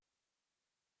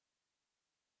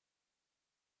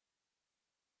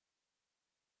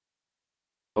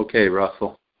Okay,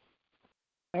 Russell.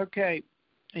 Okay.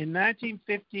 In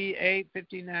 1958,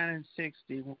 59, and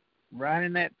 60, right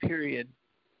in that period,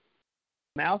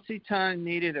 Mao Zedong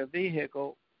needed a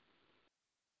vehicle.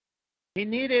 He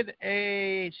needed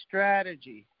a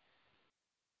strategy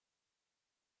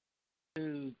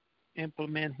to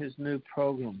implement his new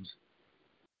programs.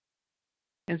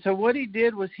 And so what he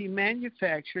did was he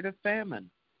manufactured a famine.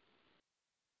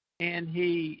 And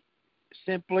he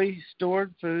simply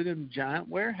stored food in giant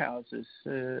warehouses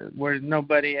where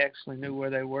nobody actually knew where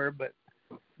they were but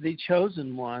the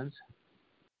chosen ones.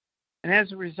 And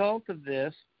as a result of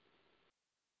this,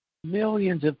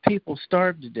 millions of people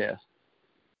starved to death.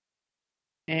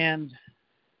 And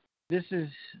this is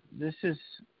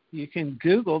you can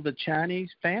Google the Chinese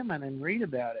famine and read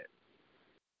about it.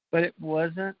 But it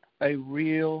wasn't a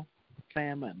real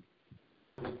famine.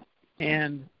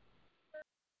 And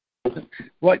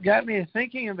what got me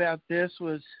thinking about this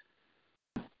was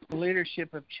the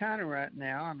leadership of China right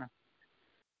now. And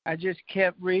I just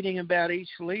kept reading about each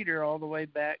leader all the way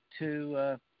back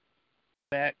to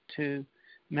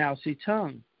Mao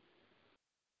Zedong.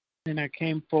 And I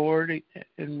came forward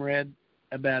and read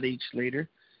about each leader.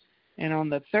 And on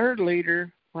the third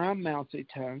leader from Mao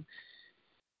Zedong,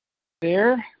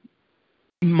 their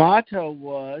motto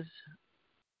was,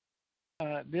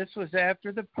 this was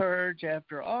after the purge,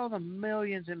 after all the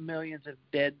millions and millions of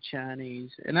dead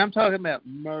Chinese. And I'm talking about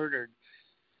murdered,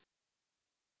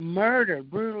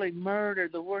 brutally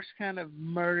murdered, the worst kind of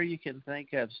murder you can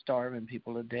think of, starving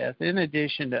people to death, in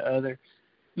addition to other.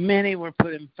 Many were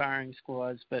put in firing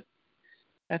squads, but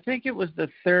I think it was the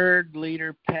third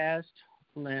leader past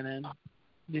Lenin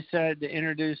decided to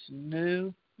introduce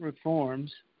new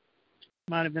reforms.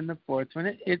 Might have been the fourth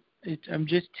one. I'm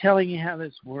just telling you how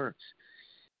this works.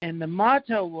 And the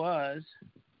motto was,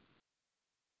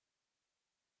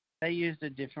 they used a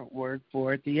different word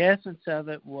for it. The essence of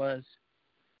it was,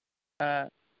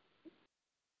 stop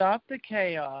the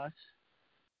chaos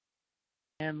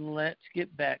and let's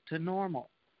get back to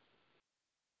normal.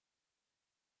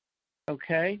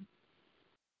 Okay?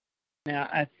 Now,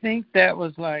 I think that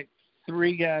was like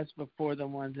 3 guys before the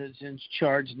one that's in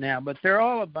charge now, but they're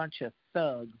all a bunch of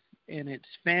thugs, and it's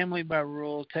family by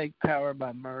rule, take power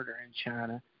by murder in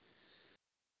China.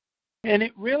 And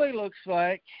it really looks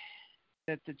like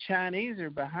that the Chinese are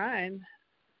behind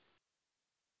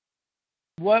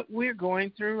what we're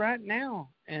going through right now.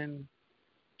 And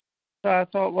so I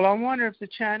thought, well, I wonder if the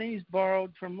Chinese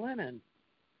borrowed from Lenin,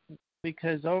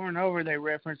 because over and over they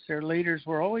reference their leaders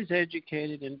were always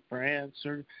educated in France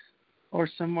or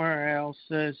somewhere else,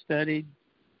 studied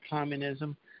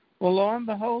communism. Well, lo and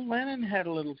behold, Lenin had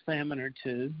a little famine or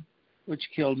two, which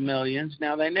killed millions.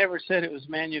 Now, they never said it was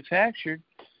manufactured,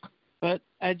 but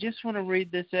I just want to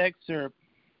read this excerpt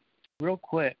real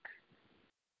quick.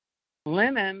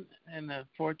 Lenin, in the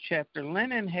 4th chapter,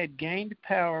 Lenin had gained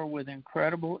power with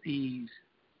incredible ease.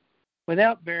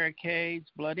 Without barricades,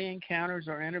 bloody encounters,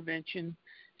 or intervention,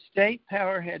 state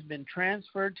power had been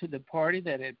transferred to the party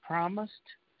that had promised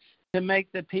to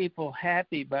make the people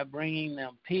happy by bringing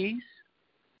them peace,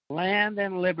 land,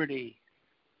 and liberty.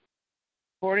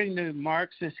 According to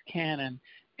Marxist canon,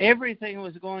 everything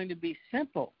was going to be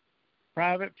simple.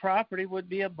 Private property would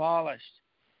be abolished,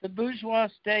 the bourgeois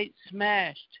state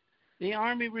smashed, the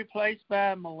army replaced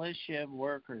by a militia of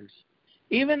workers.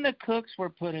 Even the cooks were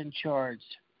put in charge.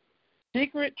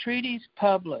 Secret treaties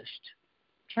published.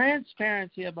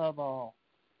 Transparency above all.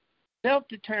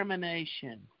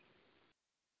 Self-determination.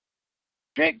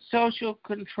 Strict social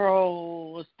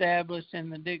control established,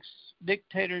 and the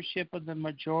dictatorship of the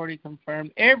majority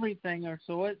confirmed. Everything, or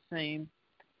so it seemed,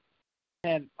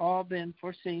 had all been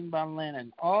foreseen by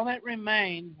Lenin. All that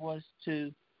remained was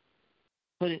to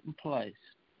put it in place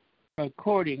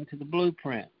according to the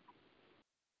blueprint.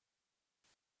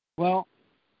 Well,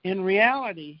 in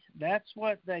reality, that's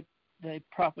what they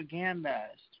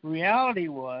propagandized. Reality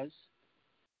was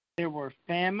there were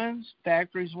famines,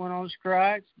 factories went on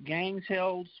strikes, gangs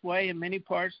held sway in many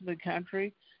parts of the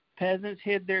country, peasants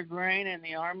hid their grain, and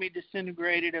the army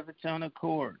disintegrated of its own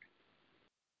accord.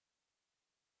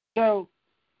 So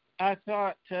I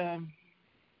thought,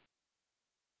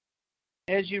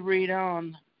 as you read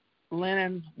on,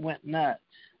 Lenin went nuts.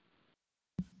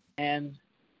 And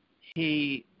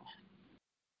here's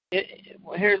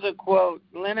a quote.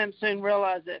 Lenin soon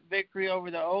realized that victory over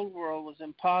the old world was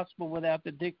impossible without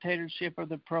the dictatorship of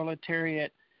the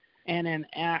proletariat and an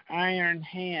iron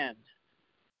hand,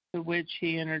 to which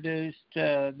he introduced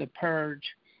the purge.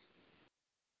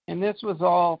 And this was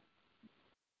all,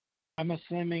 I'm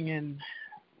assuming, in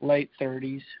late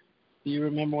 30s. Do you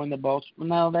remember when the Bolsheviks?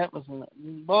 No, that was the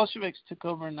Bolsheviks took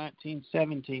over in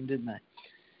 1917, didn't they?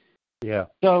 Yeah.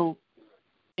 So,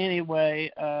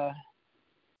 anyway,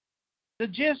 the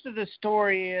gist of the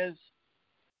story is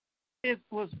it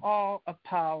was all a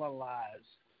pile of lies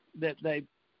that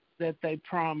they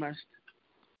promised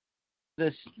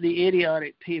the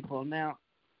idiotic people. Now,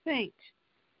 think,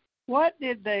 what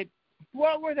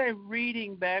were they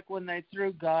reading back when they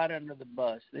threw God under the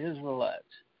bus, the Israelites?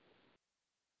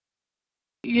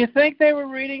 You think they were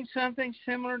reading something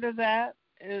similar to that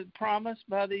promised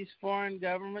by these foreign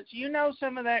governments? You know,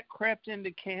 some of that crept into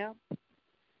camp.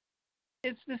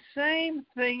 It's the same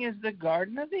thing as the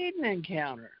Garden of Eden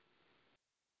encounter.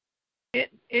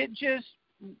 It just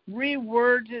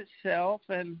rewords itself,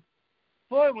 and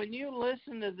boy, when you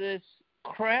listen to this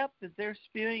crap that they're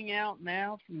spewing out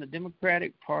now from the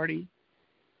Democratic Party,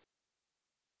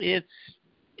 it's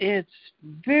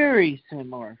very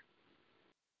similar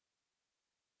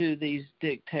to these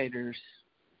dictators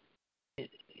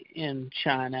in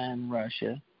China and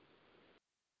Russia.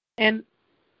 And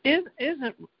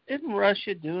isn't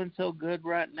Russia doing so good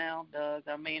right now, Doug?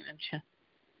 I mean,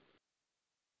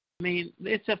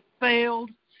 it's a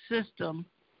failed system,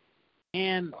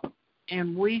 and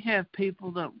we have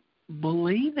people that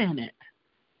believe in it.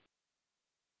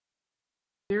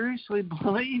 Seriously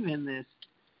believe in this.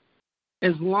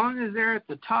 As long as they're at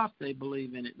the top, they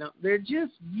believe in it. No, they're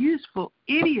just useful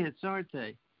idiots, aren't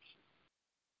they?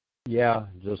 Yeah,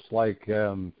 just like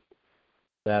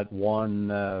that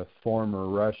one former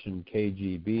Russian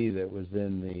KGB that was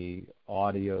in the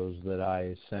audios that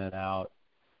I sent out,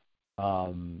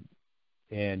 and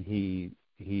he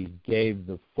gave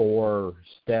the 4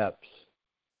 steps,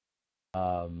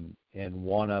 and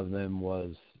one of them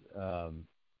was,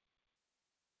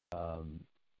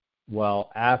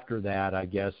 well, after that, I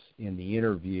guess, in the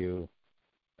interview,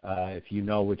 if you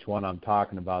know which one I'm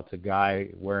talking about, it's a guy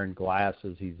wearing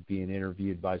glasses. He's being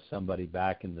interviewed by somebody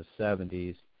back in the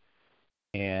 70s,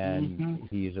 and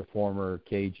he's a former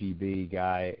KGB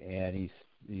guy, and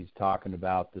he's talking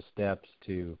about the steps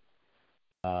to,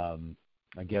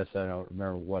 I guess I don't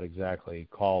remember what exactly he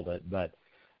called it, but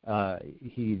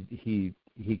he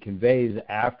conveys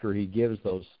after he gives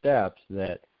those steps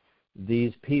that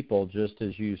these people, just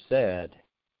as you said,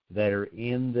 that are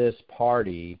in this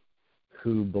party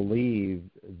who believe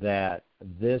that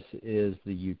this is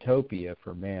the utopia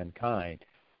for mankind,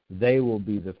 they will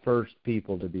be the first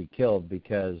people to be killed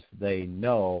because they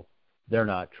know they're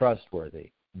not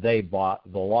trustworthy. They bought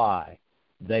the lie.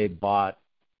 They bought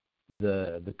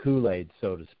the Kool-Aid,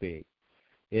 so to speak.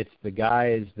 It's the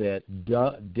guys that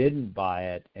didn't buy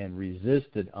it and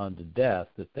resisted unto death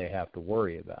that they have to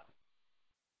worry about.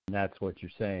 And that's what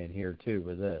you're saying here, too,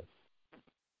 with this.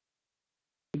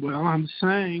 Well, I'm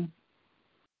saying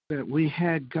that we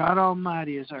had God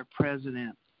Almighty as our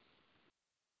president,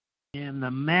 and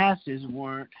the masses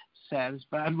weren't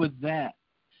satisfied with that.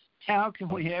 How can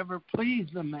we ever please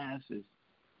the masses?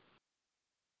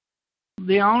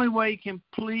 The only way you can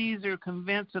please or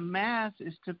convince a mass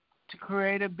is to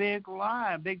create a big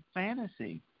lie, a big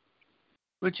fantasy,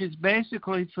 which is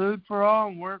basically food for all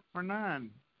and work for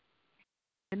none.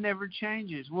 It never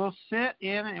changes. We'll sit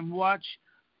in and watch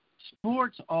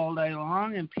sports all day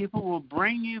long, and people will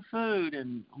bring you food,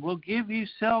 and we'll give you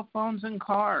cell phones and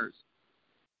cars.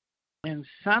 And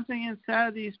something inside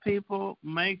of these people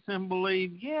makes them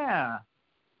believe, I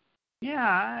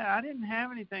didn't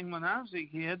have anything when I was a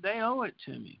kid. They owe it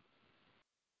to me.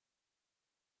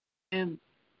 And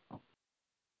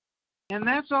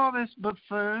that's all this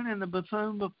buffoon and the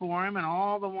buffoon before him and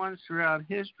all the ones throughout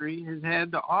history has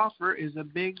had to offer is a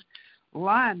big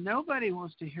lie. Nobody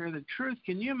wants to hear the truth.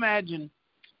 Can you imagine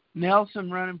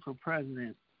Nelson running for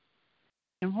president?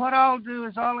 And what I'll do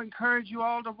is I'll encourage you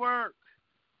all to work.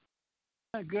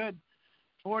 A good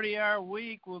 40-hour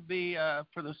week will be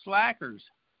for the slackers,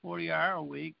 40-hour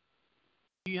week.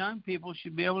 You young people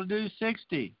should be able to do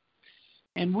 60.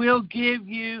 And we'll give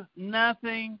you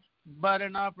nothing but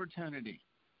an opportunity.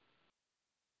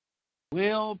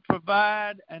 We'll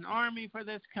provide an army for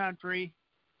this country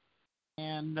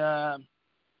and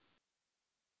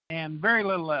very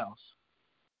little else.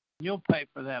 You'll pay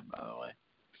for that, by the way.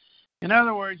 In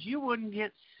other words, you wouldn't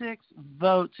get 6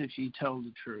 votes if you told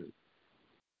the truth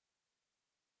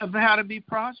of how to be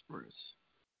prosperous.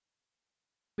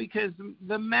 Because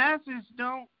the masses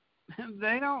don't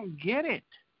get it.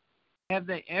 Have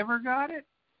they ever got it?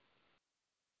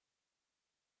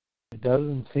 It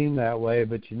doesn't seem that way,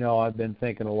 but I've been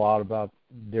thinking a lot about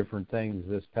different things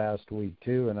this past week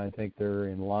too, and I think they're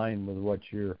in line with what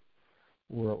you're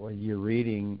what you're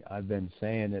reading, I've been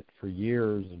saying it for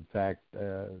years. In fact,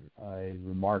 I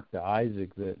remarked to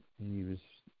Isaac that he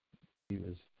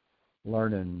was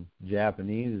learning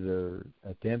Japanese or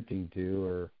attempting to,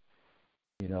 or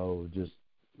just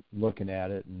looking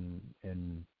at it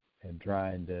and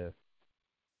trying to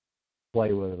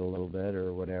play with it a little bit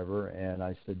or whatever. And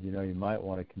I said, you might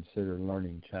want to consider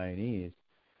learning Chinese.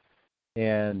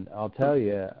 And I'll tell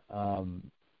you,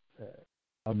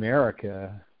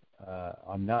 America,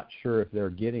 I'm not sure if they're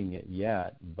getting it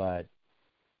yet, but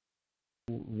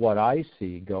what I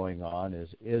see going on is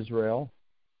Israel,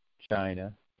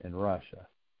 China, and Russia.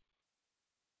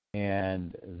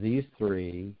 And these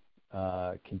three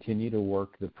continue to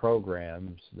work the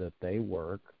programs that they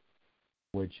work,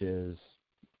 which is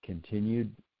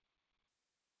continued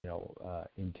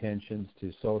intentions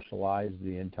to socialize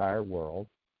the entire world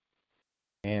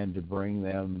and to bring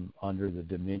them under the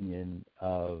dominion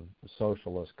of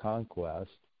socialist conquest.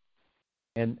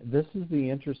 And this is the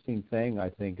interesting thing, I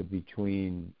think,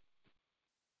 between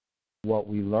what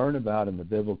we learn about in the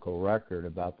biblical record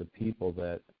about the people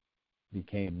that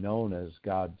became known as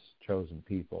God's chosen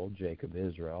people, Jacob,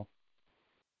 Israel,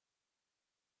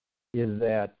 is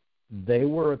that they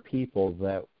were a people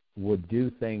that would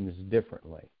do things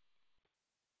differently.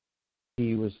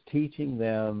 He was teaching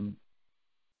them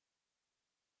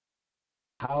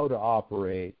how to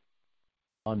operate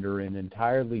under an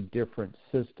entirely different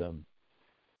system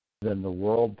than the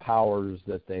world powers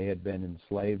that they had been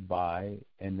enslaved by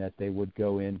and that they would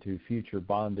go into future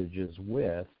bondages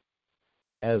with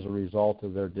as a result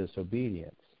of their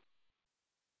disobedience.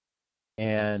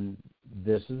 And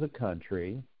this is a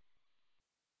country,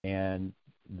 and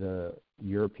the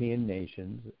European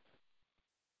nations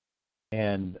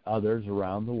and others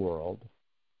around the world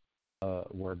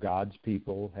where God's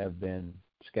people have been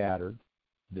scattered,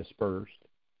 dispersed,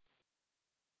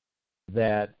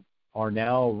 that are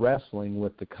now wrestling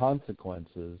with the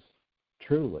consequences,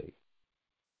 truly,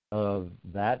 of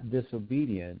that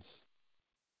disobedience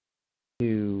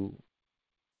to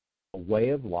a way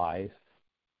of life,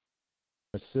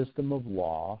 a system of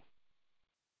law,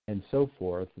 and so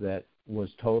forth that was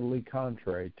totally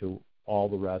contrary to all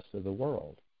the rest of the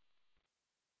world.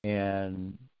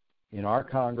 And in our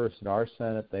Congress and our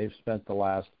Senate, they've spent the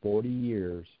last 40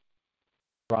 years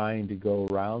trying to go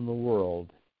around the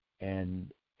world and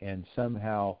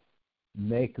somehow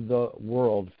make the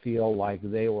world feel like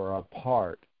they were a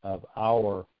part of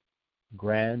our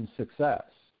grand success.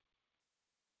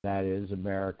 That is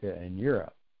America and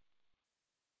Europe.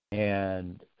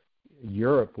 And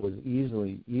Europe was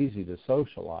easy to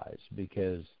socialize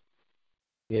because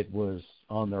it was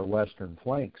on their western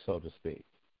flank, so to speak,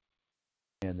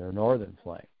 and their northern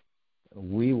flank.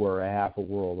 We were a half a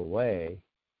world away,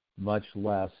 much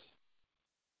less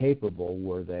capable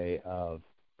were they of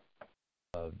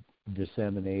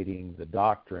disseminating the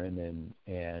doctrine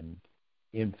and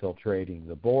infiltrating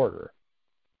the border.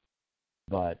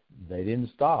 But they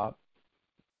didn't stop,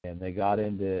 and they got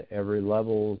into every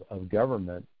level of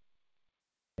government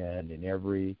and in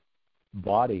every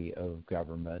body of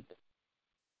government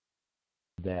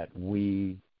that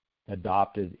we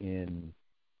adopted in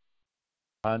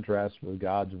contrast with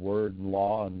God's word and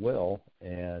law and will,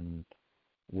 and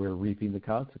we're reaping the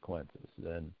consequences.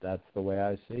 And that's the way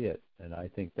I see it. And I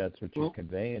think that's what you're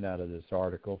conveying out of this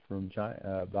article from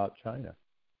China, about China.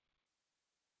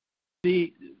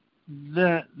 The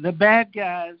bad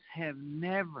guys have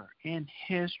never in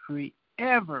history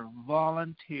ever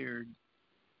volunteered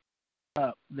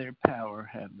up their power,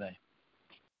 have they?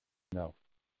 No.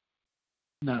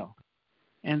 No.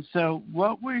 And so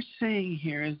what we're seeing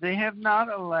here is they have not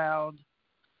allowed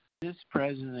this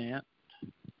president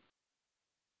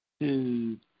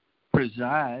to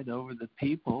preside over the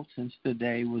people since the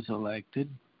day he was elected.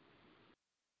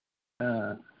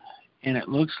 And it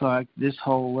looks like this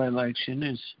whole election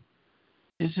is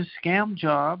a scam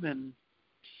job, and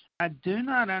I do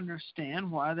not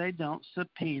understand why they don't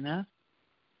subpoena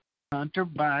Hunter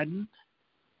Biden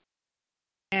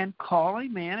and call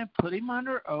him in and put him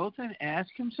under oath and ask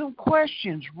him some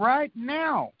questions right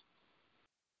now.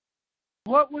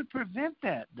 What would prevent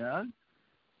that, Doug?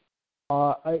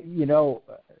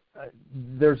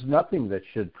 There's nothing that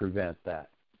should prevent that.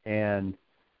 And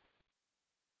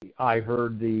I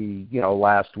heard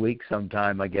last week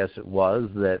sometime, I guess it was,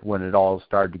 that when it all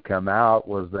started to come out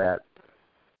was that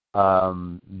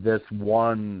this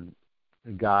one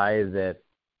guy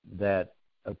that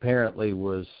apparently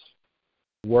was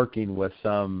working with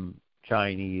some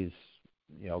Chinese,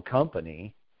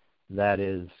 company that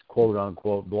is, quote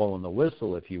unquote, blowing the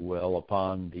whistle, if you will,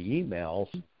 upon the emails,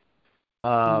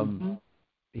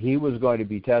 he was going to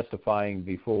be testifying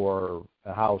before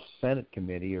a House Senate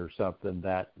committee or something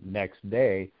that next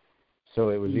day. So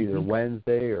it was either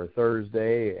Wednesday or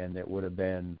Thursday, and it would have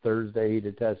been Thursday he'd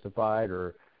have testified,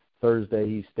 or Thursday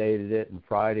he stated it, and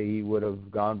Friday he would have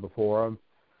gone before him.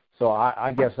 So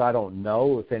I guess I don't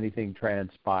know if anything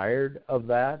transpired of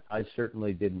that. I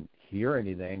certainly didn't hear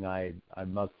anything. I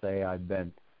must say I've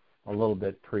been a little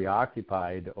bit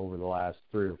preoccupied over the last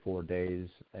 3 or 4 days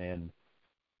and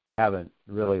haven't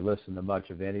really listened to much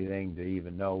of anything to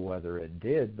even know whether it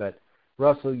did. But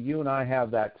Russell, you and I have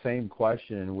that same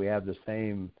question, and we end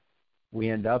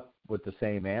up with the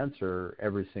same answer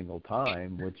every single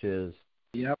time, which is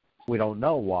we don't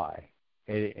know why,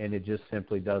 and it just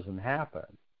simply doesn't happen.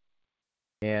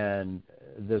 And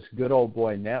this good old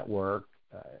boy network,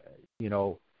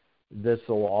 this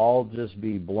will all just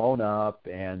be blown up,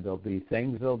 and there'll be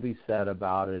things that'll be said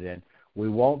about it, and we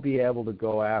won't be able to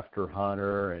go after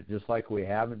Hunter, and just like we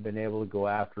haven't been able to go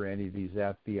after any of these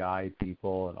FBI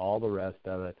people and all the rest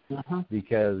of it,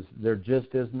 because there just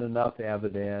isn't enough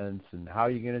evidence, and how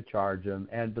are you going to charge them?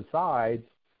 And besides,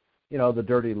 the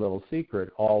dirty little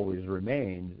secret always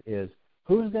remains is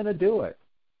who's going to do it?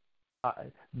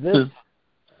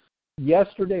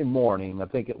 Yesterday morning, I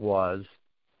think it was,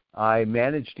 I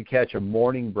managed to catch a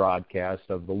morning broadcast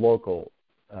of the local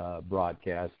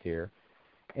broadcast here,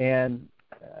 and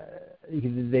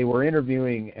they were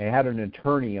interviewing, had an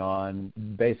attorney on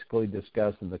basically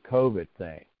discussing the COVID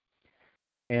thing.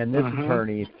 And this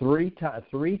attorney, three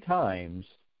times,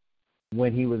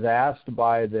 when he was asked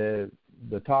by the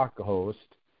talk host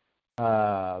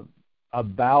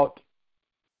about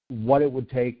what it would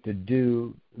take to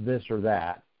do this or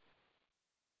that,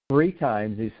 3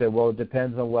 times he said, well, it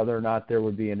depends on whether or not there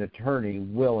would be an attorney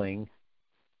willing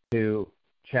to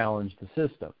challenge the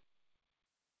system.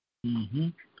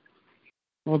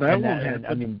 Well, that won't happen.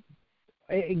 I mean,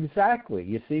 exactly.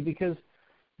 You see, because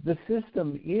the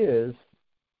system is,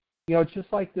 it's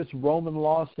just like this Roman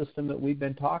law system that we've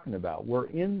been talking about. We're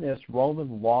in this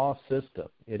Roman law system.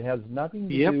 It has nothing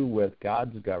to do with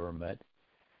God's government,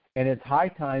 and it's high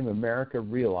time America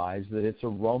realized that it's a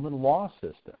Roman law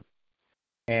system.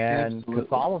 And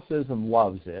Catholicism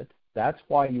loves it. That's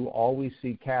why you always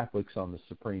see Catholics on the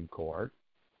Supreme Court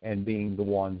and being the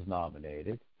ones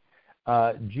nominated.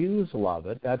 Jews love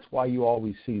it. That's why you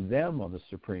always see them on the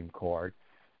Supreme Court.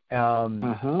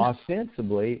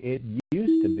 Ostensibly, it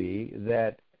used to be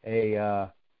that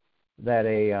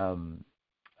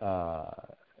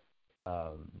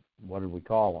what did we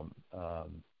call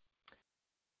them?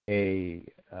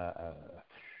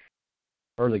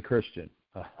 Early Christian.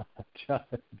 Trying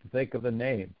to think of the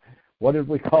name. What did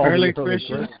we call early the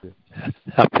Christian?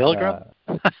 A pilgrim?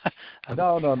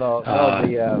 No.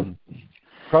 The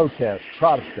Protestant.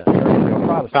 Protestant.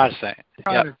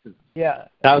 Yeah.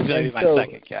 That was going to be my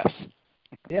second guess.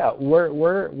 Yeah.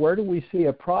 Where do we see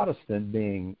a Protestant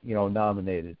being,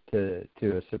 nominated to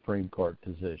a Supreme Court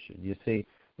position? You see,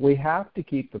 we have to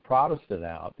keep the Protestant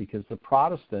out because the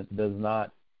Protestant does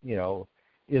not,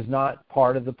 is not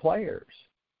part of the players.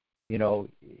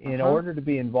 In order to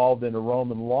be involved in a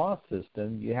Roman law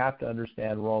system, you have to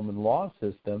understand Roman law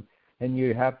system, and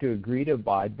you have to agree to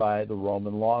abide by the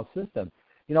Roman law system.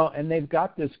 And they've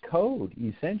got this code,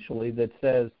 essentially, that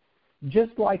says,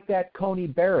 just like that Coney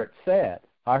Barrett said,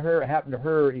 happened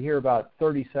to hear about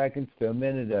 30 seconds to a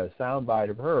minute a soundbite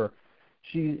of her.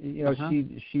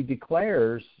 She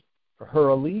declares her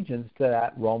allegiance to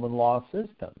that Roman law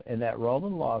system. And that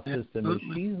Roman law system is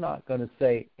she's not going to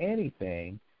say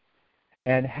anything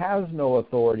and has no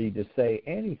authority to say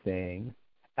anything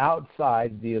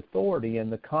outside the authority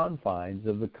and the confines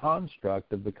of the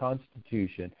construct of the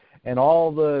Constitution. And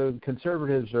all the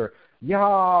conservatives are,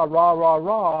 rah, rah,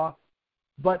 rah,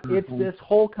 but it's this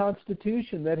whole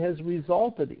Constitution that has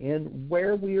resulted in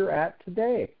where we are at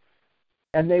today.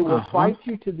 And they will fight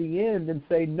you to the end and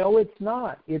say, no, it's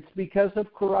not. It's because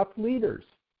of corrupt leaders.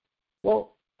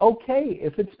 Well, okay,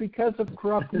 if it's because of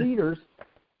corrupt leaders,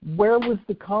 where was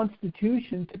the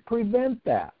Constitution to prevent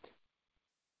that?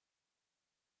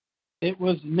 It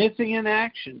was missing in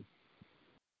action.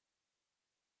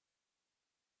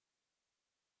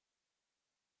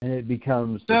 And it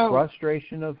becomes the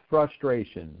frustration of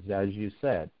frustrations, as you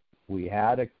said. We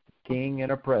had a king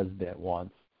and a president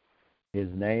once. His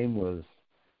name was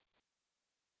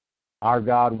Our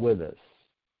God With Us.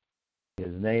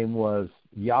 His name was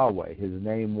Yahweh. His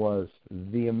name was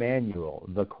the Emmanuel,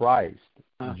 the Christ,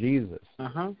 Jesus.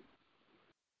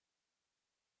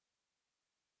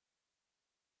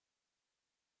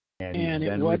 And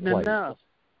it wasn't enough.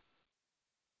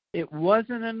 It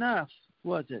wasn't enough,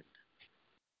 was it?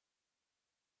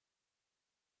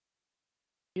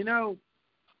 You know,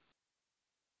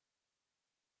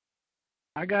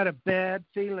 I got a bad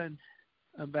feeling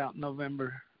about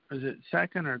November. Is it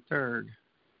 2nd or 3rd?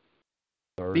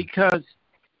 Third. Because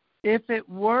if it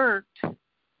worked,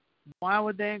 why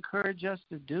would they encourage us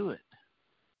to do it?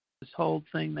 This whole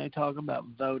thing they talk about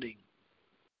voting.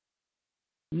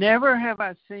 Never have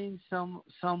I seen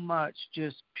so much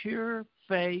just pure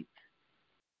faith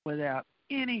without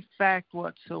any fact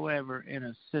whatsoever in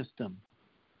a system.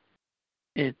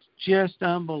 It's just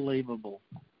unbelievable.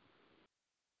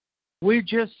 We're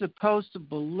just supposed to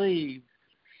believe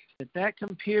that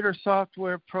computer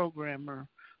software programmer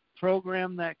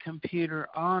programmed that computer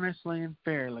honestly and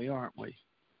fairly, aren't we?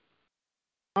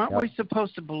 Aren't we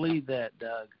supposed to believe that,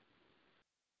 Doug?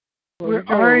 We're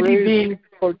already being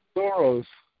Soros.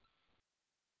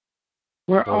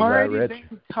 We're already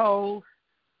being told.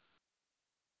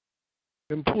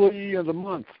 Employee of the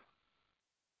month.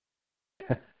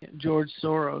 George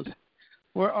Soros.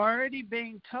 We're already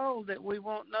being told that we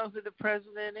won't know who the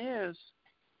president is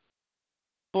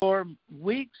for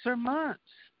weeks or months.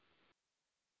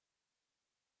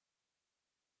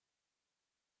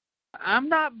 I'm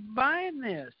not buying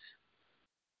this.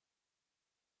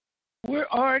 We're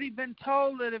already been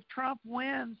told that if Trump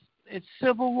wins, it's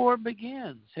civil war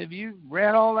begins. Have you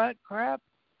read all that crap?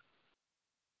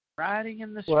 Riding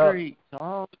in the streets.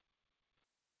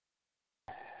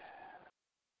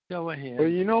 Go ahead. Well,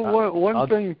 you know what? One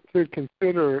thing to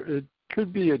consider, it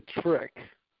could be a trick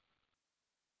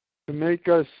to make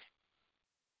us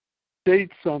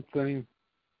state something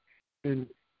and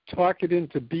talk it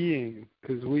into being,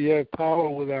 because we have power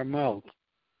with our mouth.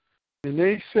 And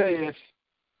they say it,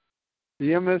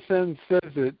 the MSN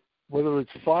says it, whether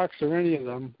it's Fox or any of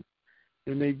them,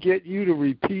 and they get you to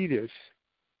repeat it.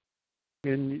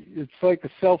 And it's like a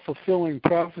self-fulfilling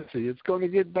prophecy. It's going to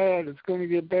get bad. It's going to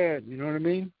get bad. You know what I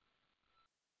mean?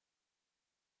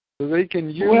 So they can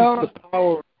use the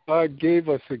power God gave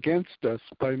us against us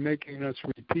by making us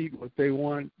repeat what they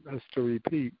want us to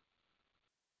repeat.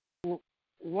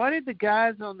 What did the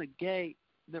guys on the gate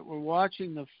that were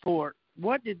watching the fort,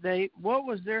 what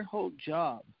was their whole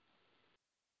job?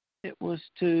 It was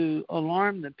to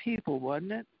alarm the people,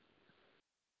 wasn't it?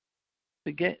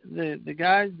 The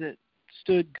guys that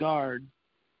stood guard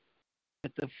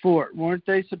at the fort, weren't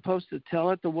they supposed to tell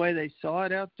it the way they saw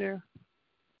it out there?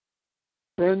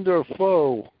 Friend or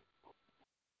foe?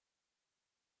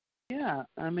 Yeah,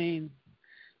 I mean,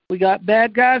 we got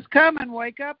bad guys coming.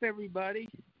 Wake up, everybody.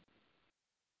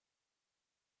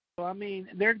 So, I mean,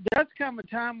 there does come a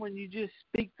time when you just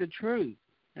speak the truth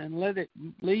and let it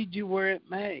lead you where it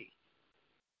may.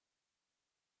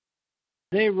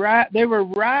 They were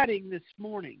rioting this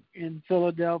morning in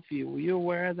Philadelphia. Were you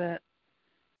aware of that?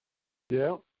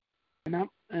 Yeah. And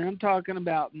I'm talking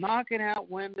about knocking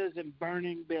out windows and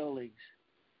burning buildings.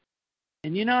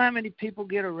 And you know how many people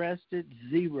get arrested?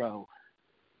 0.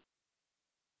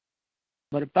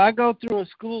 But if I go through a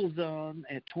school zone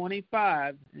at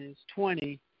 25 and it's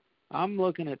 20, I'm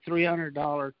looking at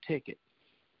 $300 ticket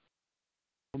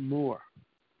or more.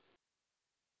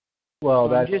 Well,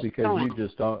 that's because you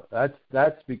just don't.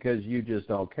 That's because you just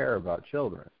don't care about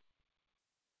children.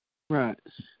 Right.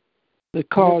 The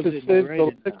cause is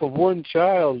the life of one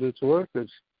child. It's worth it.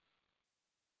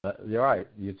 You're right.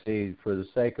 You see, for the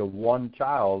sake of one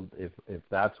child, if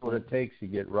that's what it takes to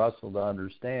get Russell to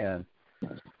understand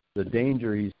the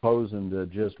danger he's posing to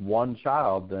just one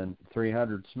child, then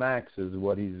 300 smacks is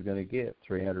what he's going to get.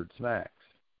 300 smacks.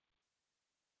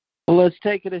 Well, let's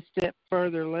take it a step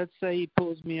further. Let's say he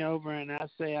pulls me over and I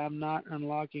say I'm not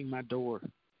unlocking my door.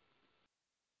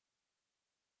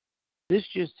 This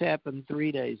just happened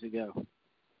 3 days ago.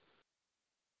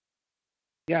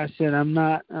 The guy said I'm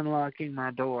not unlocking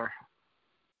my door.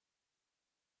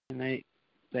 And I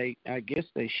guess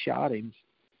they shot him.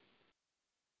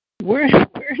 Where is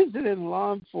it in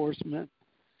law enforcement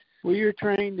where you're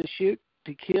trained to shoot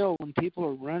to kill when people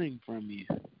are running from you?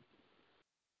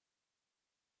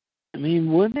 I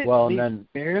mean, wouldn't it be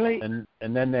fairly? And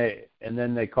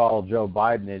then they call Joe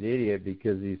Biden an idiot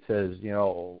because he says,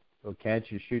 can't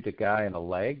you shoot a guy in the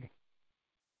leg?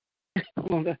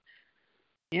 Well,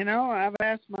 I've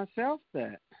asked myself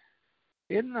that.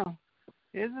 Isn't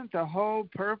the whole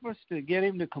purpose to get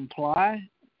him to comply,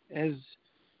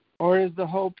 or is the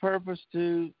whole purpose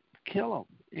to kill him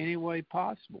any way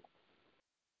possible?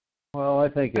 Well, I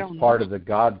think it's part of the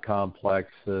God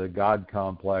complex.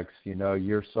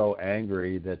 You're so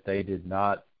angry that they did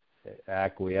not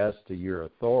acquiesce to your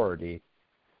authority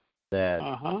that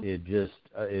it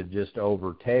just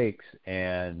overtakes.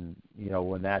 And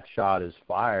when that shot is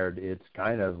fired, it's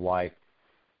kind of like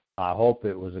I hope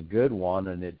it was a good one,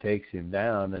 and it takes him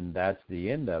down, and that's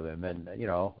the end of him. And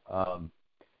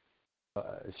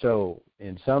so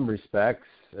in some respects,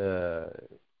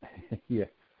 yeah,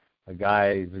 a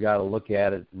guy's got to look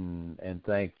at it and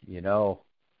think,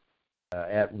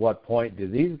 at what point do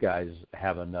these guys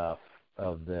have enough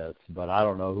of this? But I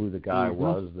don't know who the guy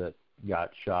was that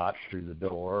got shot through the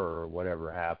door or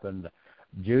whatever happened.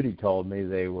 Judy told me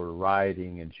they were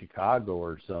rioting in Chicago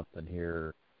or something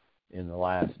here in the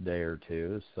last day or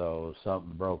two, so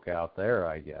something broke out there,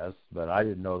 I guess, but I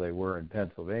didn't know they were in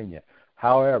Pennsylvania.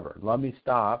 However, let me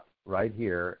stop right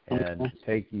here and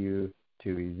take you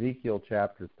to Ezekiel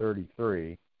chapter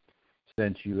 33,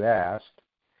 since you asked.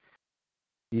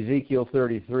 Ezekiel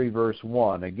 33, verse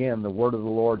 1, again, the word of the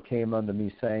Lord came unto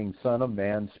me, saying, Son of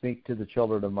man, speak to the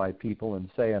children of my people, and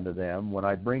say unto them, when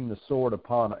I bring the sword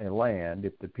upon a land,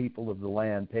 if the people of the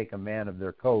land take a man of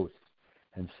their coasts,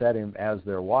 and set him as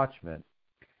their watchman,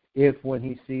 if when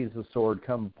he sees the sword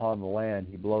come upon the land,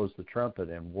 he blows the trumpet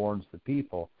and warns the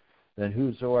people, then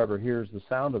whosoever hears the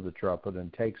sound of the trumpet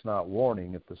and takes not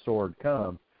warning, if the sword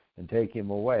come and take him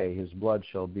away, his blood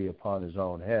shall be upon his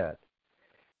own head.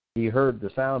 He heard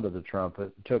the sound of the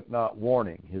trumpet, took not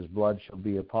warning, his blood shall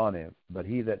be upon him, but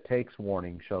he that takes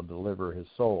warning shall deliver his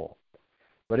soul.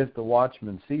 But if the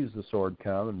watchman sees the sword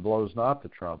come and blows not the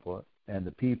trumpet, and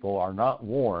the people are not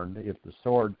warned, if the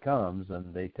sword comes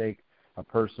and they take a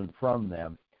person from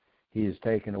them, he is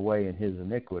taken away in his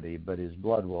iniquity, but his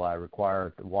blood will I require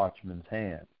at the watchman's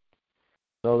hand.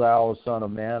 So thou, O son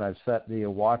of man, I've set thee a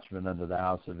watchman unto the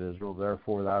house of Israel,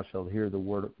 therefore thou shalt hear the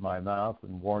word of my mouth,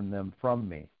 and warn them from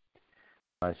me.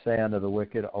 I say unto the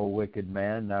wicked, O wicked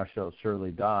man, thou shalt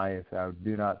surely die, if thou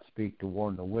do not speak to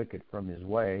warn the wicked from his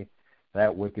way.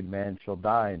 That wicked man shall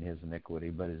die in his iniquity,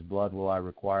 but his blood will I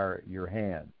require at your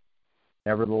hand.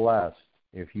 Nevertheless,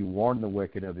 if you warn the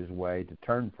wicked of his way to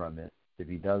turn from it, if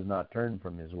he does not turn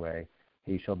from his way,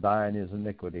 he shall die in his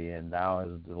iniquity, and thou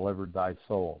hast delivered thy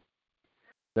soul.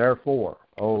 Therefore,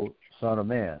 O son of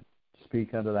man,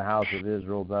 speak unto the house of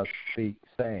Israel, thus speak,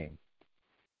 saying,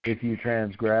 if you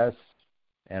transgress,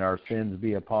 and our sins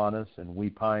be upon us, and we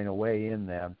pine away in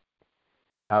them,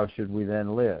 how should we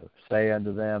then live? Say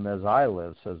unto them, as I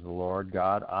live, says the Lord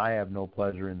God, I have no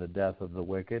pleasure in the death of the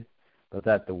wicked, but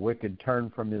that the wicked turn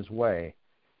from his way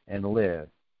and live.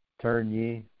 Turn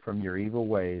ye from your evil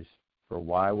ways, for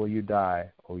why will you die,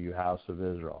 O you house of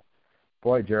Israel?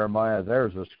 Boy, Jeremiah,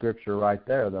 there's a scripture right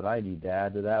there that I need to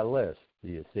add to that list. Do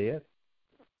you see it?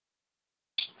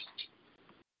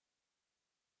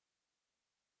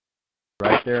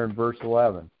 Right there in verse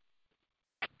 11.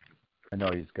 I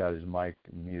know he's got his mic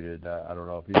muted. I don't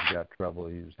know if he's got trouble.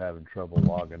 He was having trouble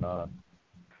logging on.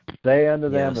 Say unto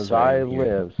them, as I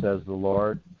live, says the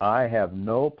Lord, I have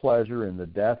no pleasure in the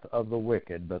death of the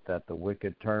wicked, but that the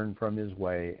wicked turn from his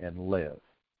way and live.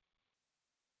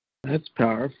 That's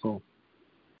powerful.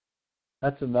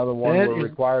 That's another one we're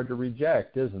required to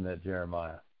reject, isn't it,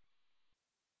 Jeremiah?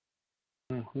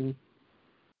 Mm-hmm.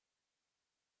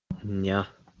 Yeah.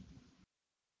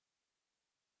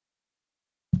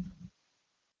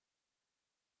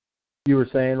 You were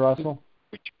saying, Russell?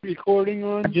 Which recording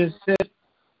on? I just said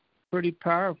pretty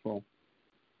powerful.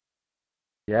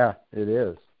 Yeah, it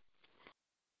is.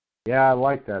 Yeah, I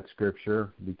like that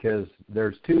scripture because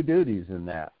there's two duties in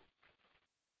that.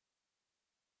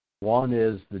 One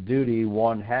is the duty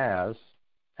one has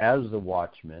as the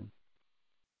watchman,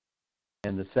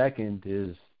 and the second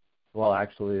is, well,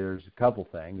 actually there's a couple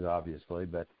things, obviously,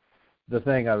 but the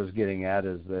thing I was getting at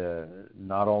is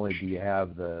not only do you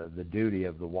have the duty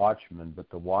of the watchman, but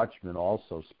the watchman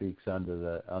also speaks unto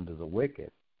the wicked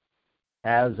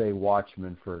as a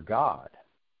watchman for God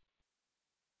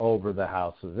over the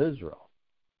house of Israel.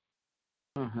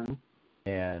 Uh-huh.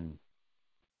 And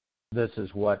this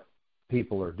is what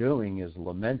people are doing, is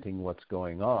lamenting what's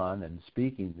going on and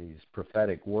speaking these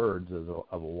prophetic words of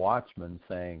a watchman,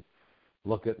 saying,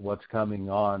 look at what's coming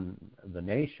on the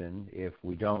nation if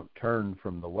we don't turn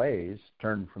from the ways,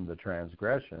 turn from the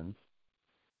transgressions.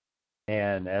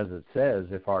 And as it says,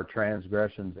 if our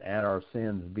transgressions and our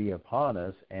sins be upon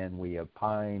us and we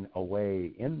pine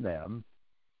away in them,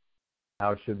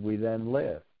 how should we then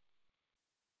live?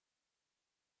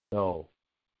 So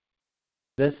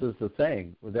this is the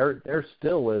thing. There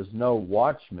still is no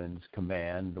watchman's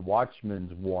command, the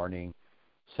watchman's warning,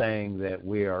 saying that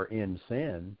we are in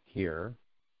sin here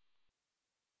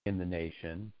in the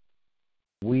nation.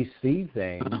 We see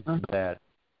things that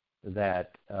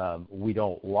we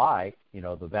don't like,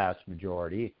 the vast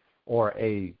majority, or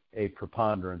a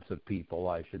preponderance of people,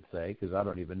 I should say, because I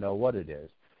don't even know what it is,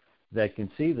 that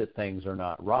can see that things are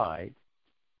not right.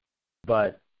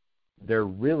 But there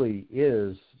really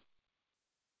is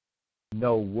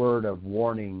no word of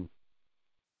warning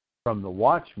from the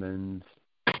watchmen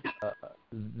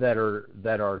that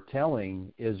are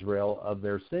telling Israel of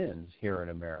their sins here in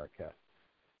America.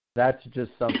 That's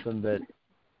just something that,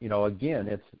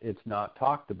 again, it's not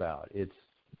talked about. It's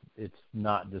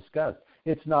not discussed.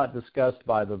 It's not discussed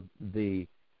by the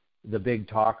big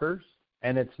talkers,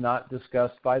 and it's not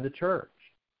discussed by the church.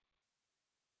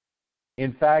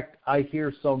 In fact, I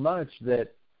hear so much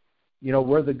that,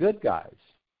 we're the good guys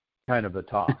kind of a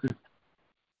talk.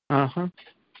 Uh-huh.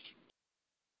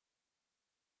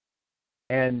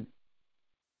 And,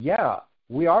 yeah,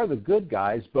 we are the good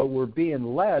guys, but we're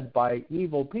being led by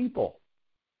evil people.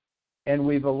 And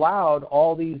we've allowed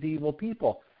all these evil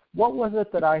people. What was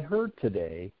it that I heard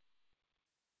today?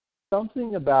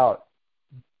 Something about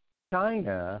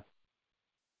China.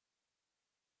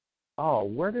 Oh,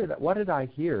 what did I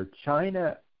hear?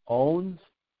 China owns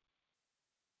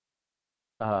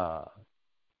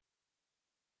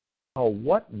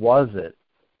what was it?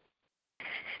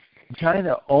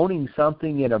 China owning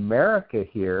something in America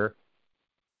here.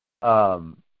 I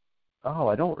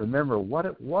don't remember what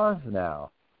it was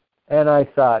now. And I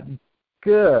thought,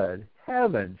 good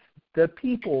heavens, the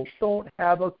people don't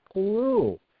have a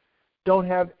clue, don't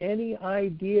have any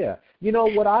idea.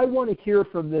 What I want to hear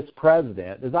from this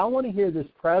president is I want to hear this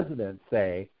president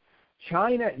say,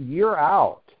 China, you're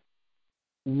out.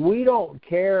 We don't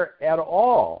care at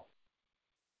all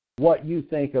what you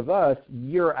think of us.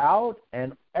 You're out,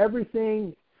 and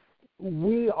everything,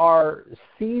 we are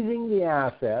seizing the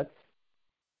assets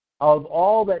of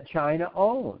all that China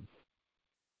owns.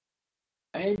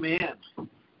 Amen.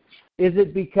 Is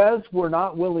it because we're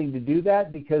not willing to do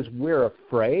that because we're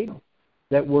afraid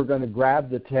that we're going to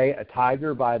grab a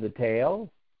tiger by the tail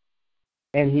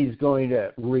and he's going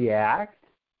to react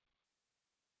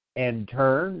and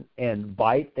turn and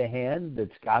bite the hand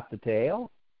that's got the tail?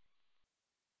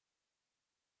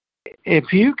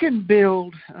 If you can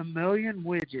build 1 million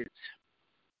widgets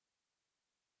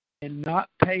and not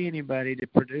pay anybody to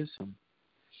produce them,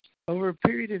 over a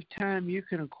period of time you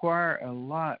can acquire a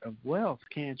lot of wealth,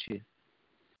 can't you?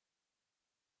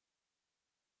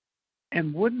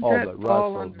 And wouldn't that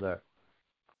fall under...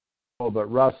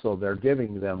 but Russell, they're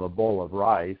giving them a bowl of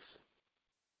rice.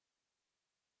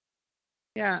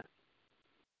 Yeah,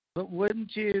 but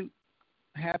wouldn't you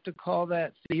have to call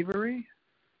that thievery?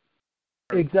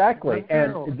 Exactly,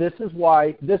 and this is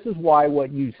why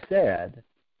what you said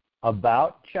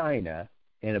about China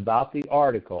and about the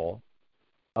article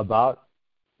about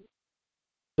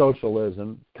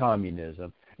socialism,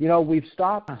 communism. We've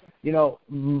stopped,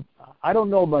 I don't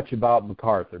know much about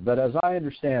MacArthur, but as I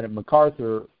understand it,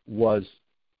 MacArthur was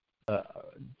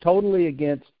totally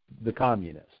against the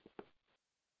communists.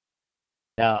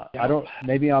 Now,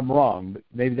 maybe I'm wrong, but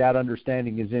maybe that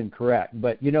understanding is incorrect.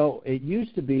 But, it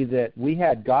used to be that we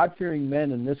had God-fearing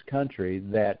men in this country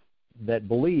that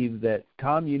believed that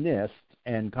communists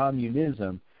and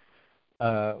communism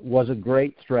was a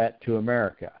great threat to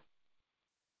America.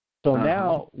 So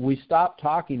now we stop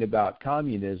talking about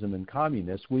communism and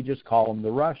communists. We just call them the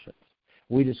Russians.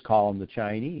 We just call them the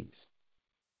Chinese.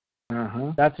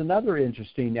 That's another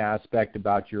interesting aspect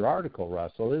about your article,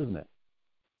 Russell, isn't it?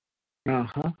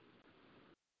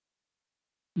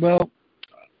 Well,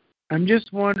 I'm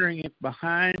just wondering if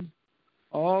behind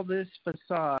all this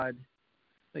facade,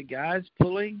 the guys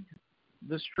pulling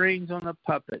the strings on the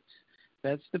puppets,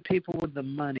 that's the people with the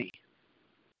money.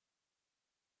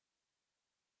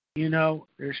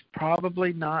 There's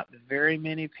probably not very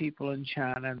many people in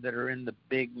China that are in the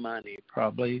big money.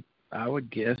 Probably, I would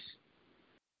guess,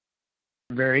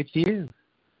 very few.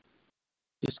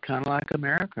 Just kind of like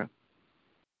America.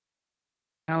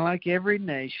 Kind of like every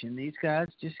nation. These guys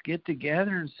just get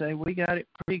together and say, we got it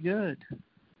pretty good.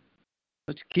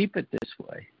 Let's keep it this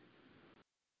way.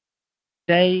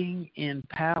 Staying in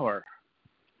power.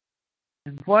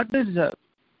 And what do the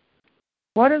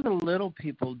little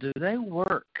people do? They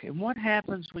work. And what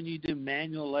happens when you do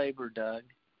manual labor, Doug?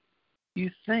 You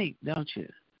think, don't you?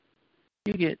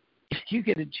 You get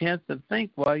a chance to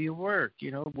think while you work,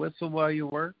 whistle while you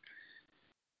work.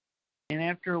 And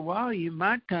after a while, you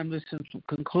might come to some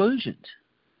conclusions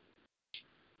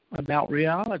about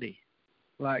reality.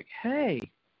 Like,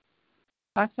 hey,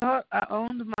 I thought I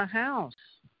owned my house.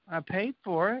 I paid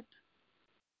for it.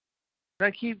 But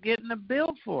I keep getting a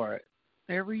bill for it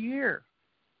every year.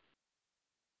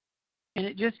 And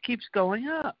it just keeps going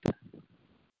up.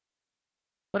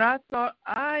 But I thought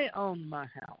I owned my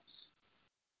house.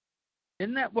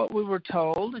 Isn't that what we were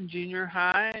told in junior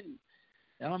high and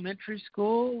elementary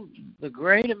school? The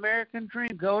great American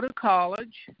dream, go to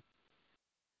college,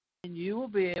 and you will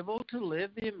be able to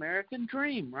live the American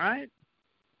dream, right?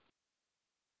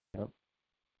 Yep.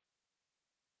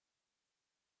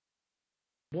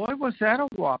 Boy, was that a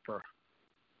whopper.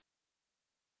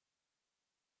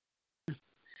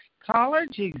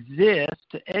 College exists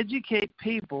to educate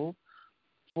people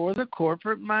for the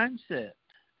corporate mindset.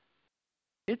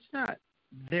 It's not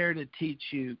there to teach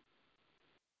you,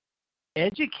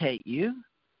 educate you,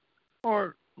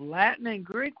 or Latin and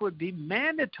Greek would be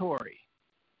mandatory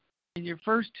in your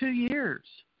first 2 years.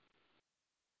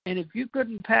 And if you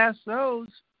couldn't pass those,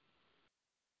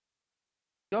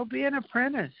 go be an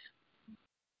apprentice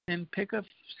and pick a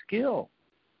skill.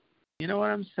 You know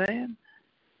what I'm saying?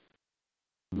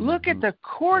 Mm-hmm. Look at the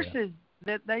courses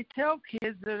that they tell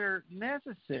kids that are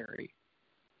necessary.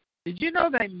 Did you know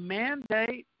they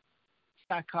mandate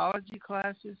psychology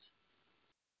classes?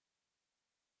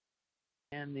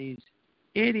 And these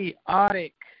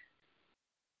idiotic,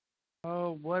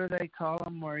 what do they call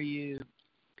them, where you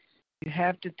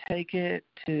have to take it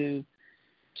to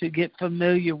get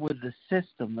familiar with the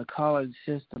system, the college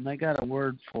system. They got a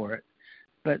word for it.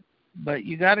 But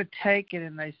you got to take it,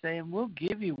 and they say, and we'll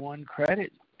give you 1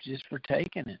 credit just for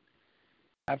taking it.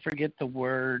 I forget the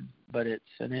word, but it's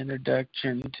an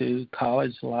introduction to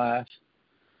college life.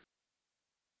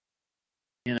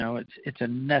 You know, it's a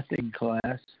nothing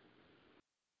class.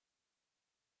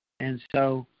 And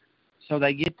so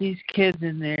they get these kids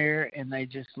in there, and they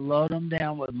just load them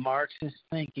down with Marxist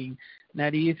thinking. Now,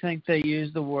 do you think they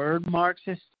use the word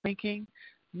Marxist thinking?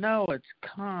 No, it's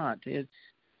Kant. It's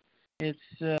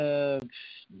the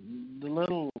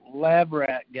little lab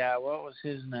rat guy. What was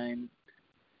his name?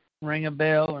 Ring a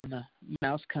bell, and the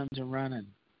mouse comes a-running.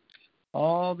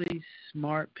 All these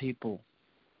smart people.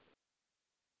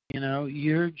 You know,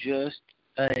 you're just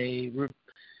an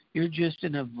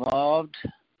evolved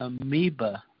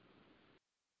amoeba.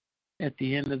 At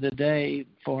the end of the day,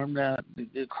 crawled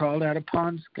out of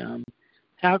pond scum.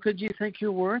 How could you think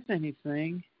you're worth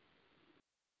anything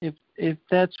if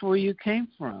that's where you came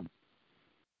from?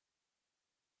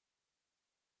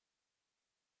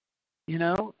 You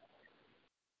know,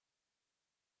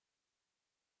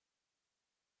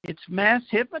 it's mass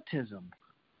hypnotism.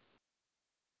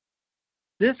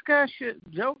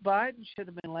 Joe Biden should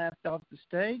have been laughed off the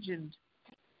stage, and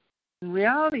the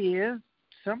reality is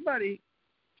somebody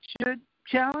should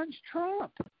challenge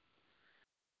Trump.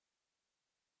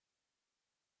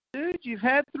 Dude, you've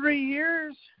had 3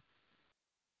 years.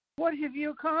 What have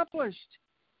you accomplished?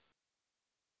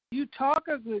 You talk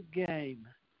a good game.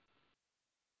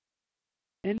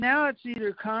 And now it's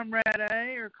either Comrade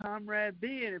A or Comrade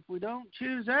B. And if we don't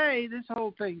choose A, this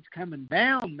whole thing's coming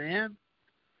down, man.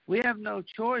 We have no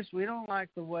choice. We don't like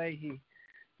the way he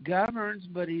governs,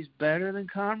 but he's better than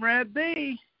Comrade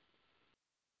B.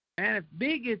 And if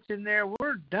B gets in there,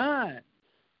 we're done.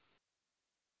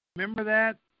 Remember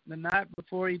that the night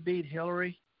before he beat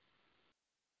Hillary?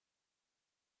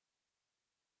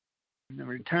 And the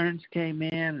returns came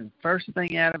in, and first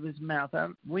thing out of his mouth,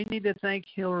 we need to thank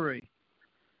Hillary.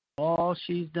 All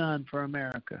she's done for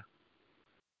America.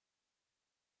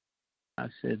 I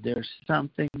said, there's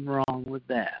something wrong with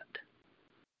that.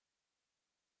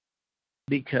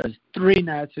 Because 3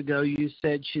 nights ago you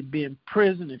said she'd be in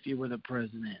prison if you were the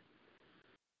president.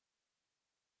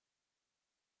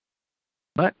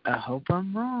 But I hope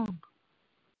I'm wrong.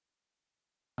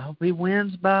 I hope he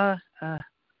wins by a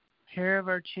hair of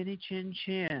our chinny chin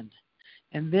chin.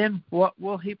 And then what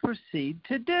will he proceed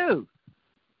to do?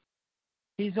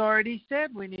 He's already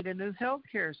said we need a new health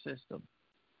care system.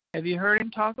 Have you heard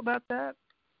him talk about that?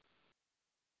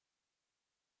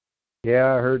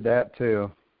 Yeah, I heard that too.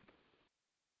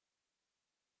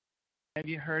 Have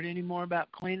you heard any more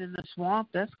about cleaning the swamp?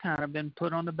 That's kind of been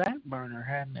put on the back burner,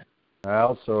 hasn't it? I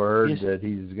also heard that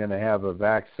he's going to have a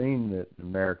vaccine that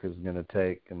America's going to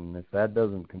take, and if that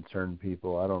doesn't concern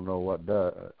people, I don't know what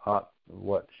does.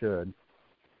 What should.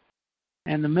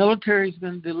 And the military's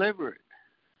going to deliver it.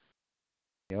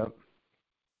 Yep.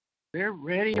 They're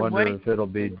ready and waiting.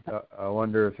 I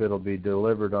wonder if it'll be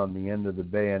delivered on the end of the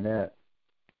bayonet.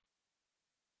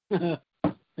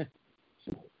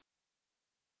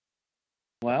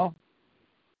 Well,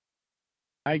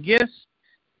 I guess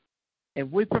if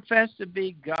we profess to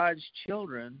be God's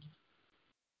children,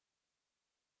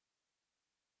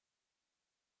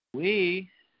 we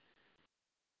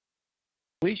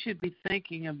should be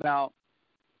thinking about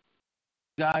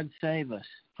God save us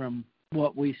from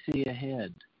what we see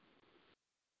ahead.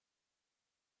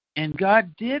 And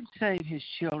God did save his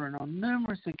children on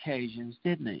numerous occasions,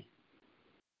 didn't he?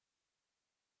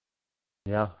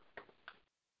 Yeah.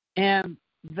 And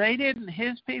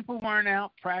his people weren't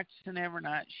out practicing every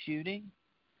night shooting.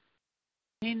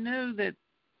 he knew that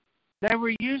they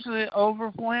were usually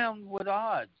overwhelmed with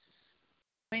odds.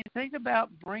 I mean, think about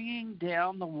bringing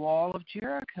down the wall of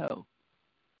Jericho.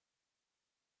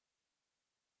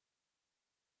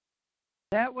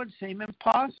 That would seem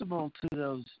impossible to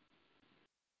those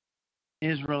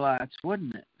Israelites,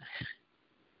 wouldn't it?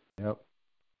 Yep.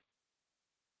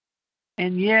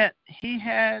 And yet, he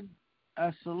had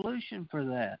a solution for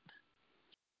that.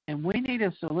 And we need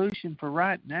a solution for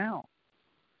right now.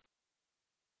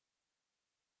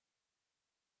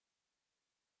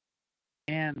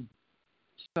 And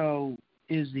so,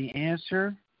 is the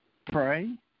answer pray?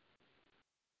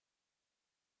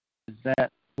 Is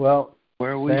that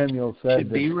where we Samuel said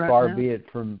should be that right far now? be it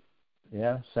from,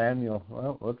 Samuel.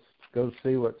 Well, let's go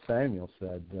see what Samuel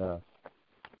said.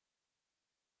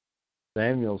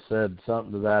 Samuel said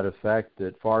something to that effect,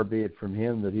 that far be it from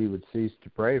him that he would cease to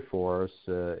pray for us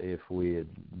if we had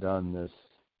done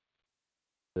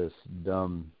this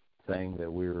dumb thing that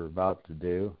we were about to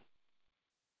do.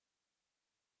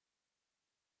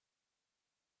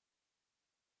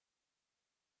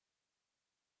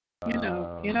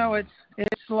 You know,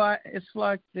 it's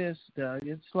like this, Doug.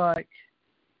 It's like,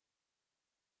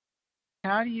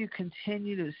 how do you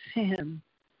continue to sin,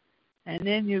 and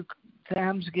then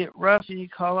times get rough, and you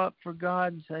call up for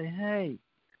God and say, "Hey,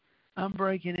 I'm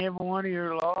breaking every one of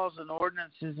your laws and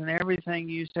ordinances and everything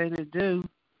you say to do,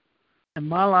 and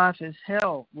my life is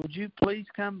hell. Would you please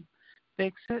come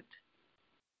fix it?"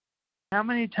 How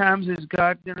many times is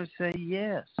God going to say,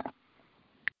 "Yes,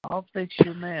 I'll fix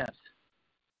your mess"?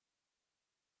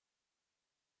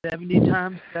 70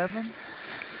 times 7?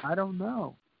 I don't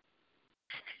know.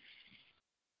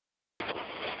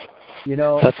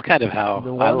 That's kind of how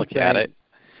I look at it.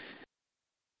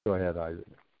 Go ahead, Isaac.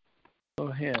 Go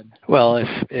ahead. Well,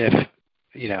 if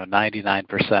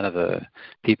 99% of the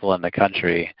people in the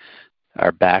country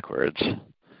are backwards,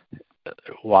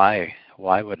 why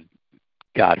would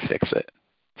God fix it?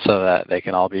 So that they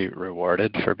can all be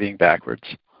rewarded for being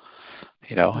backwards?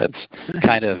 It's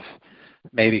kind of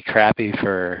maybe crappy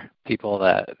for people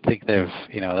that think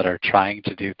that are trying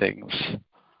to do things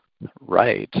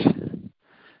right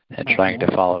and trying to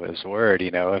follow his word.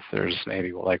 If there's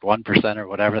maybe like 1% or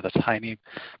whatever the tiny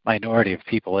minority of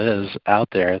people is out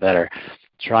there that are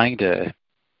trying to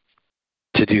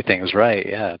do things right,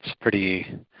 it's pretty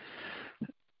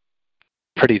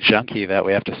junky that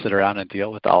we have to sit around and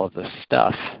deal with all of this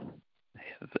stuff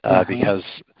because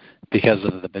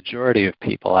of the majority of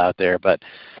people out there. But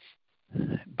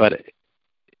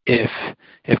if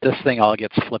this thing all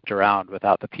gets flipped around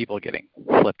without the people getting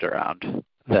flipped around,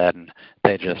 then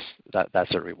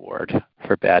that's a reward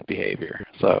for bad behavior.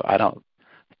 So I don't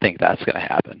think that's going to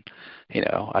happen.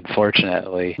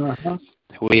 Unfortunately,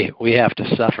 we have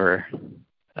to suffer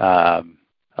a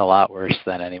lot worse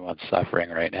than anyone's suffering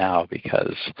right now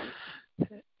because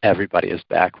everybody is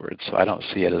backwards. So I don't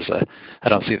see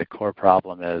the core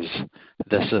problem as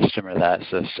this system or that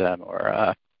system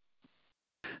or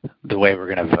the way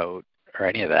we're going to vote or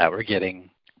any of that. We're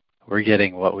getting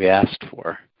what we asked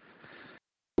for.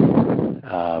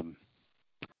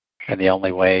 And the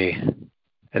only way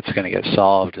it's going to get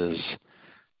solved is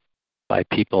by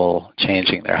people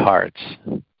changing their hearts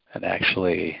and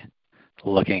actually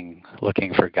looking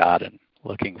for God and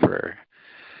looking for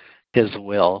His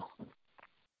will.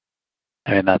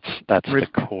 I mean, that's the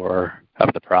core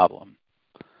of the problem.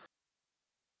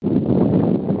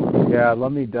 Yeah,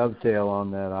 let me dovetail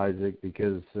on that, Isaac,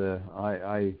 because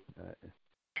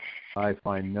I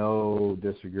find no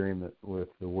disagreement with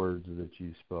the words that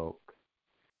you spoke.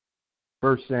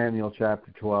 1 Samuel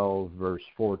chapter 12, verse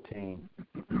 14.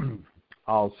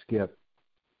 I'll skip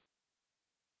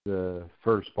the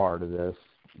first part of this.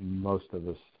 Most of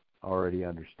us already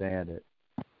understand it.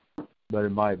 But it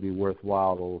might be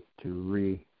worthwhile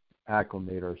to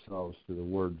reacclimate ourselves to the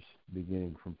words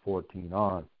beginning from 14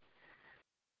 on.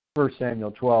 1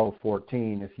 Samuel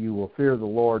 12:14. If you will fear the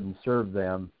Lord and serve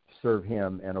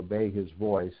Him, and obey His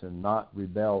voice, and not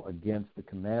rebel against the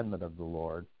commandment of the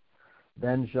Lord,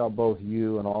 then shall both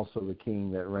you and also the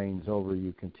king that reigns over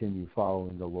you continue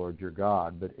following the Lord your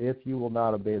God. But if you will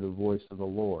not obey the voice of the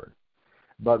Lord,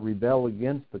 but rebel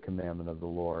against the commandment of the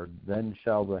Lord, then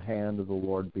shall the hand of the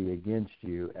Lord be against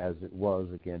you, as it was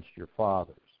against your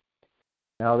fathers.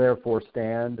 Now therefore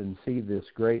stand and see this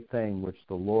great thing which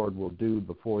the Lord will do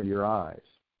before your eyes.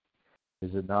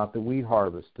 Is it not the wheat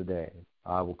harvest today?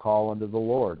 I will call unto the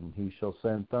Lord, and He shall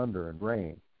send thunder and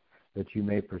rain, that you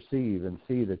may perceive and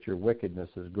see that your wickedness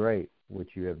is great,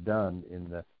 which you have done in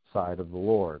the sight of the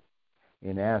Lord,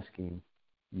 in asking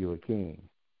you a king.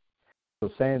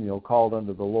 So Samuel called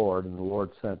unto the Lord, and the Lord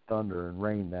sent thunder and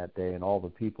rain that day, and all the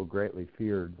people greatly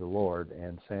feared the Lord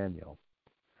and Samuel.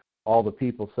 All the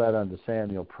people said unto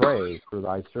Samuel, Pray for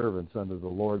thy servants unto the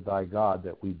Lord thy God,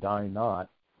 that we die not,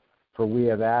 for we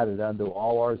have added unto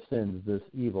all our sins this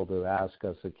evil to ask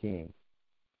us a king.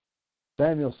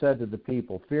 Samuel said to the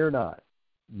people, Fear not,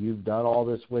 you've done all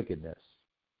this wickedness,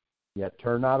 yet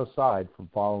turn not aside from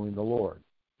following the Lord.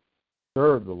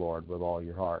 Serve the Lord with all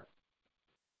your heart.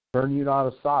 Turn you not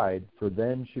aside, for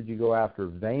then should you go after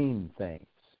vain things,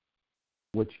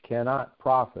 which cannot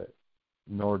profit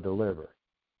nor deliver,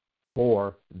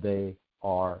 for they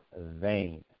are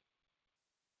vain.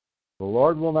 The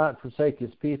Lord will not forsake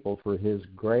his people for his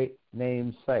great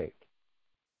name's sake,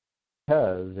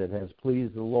 because it has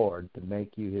pleased the Lord to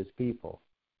make you his people.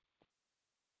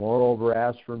 Moreover,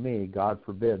 as for me, God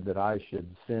forbid that I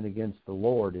should sin against the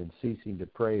Lord in ceasing to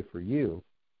pray for you.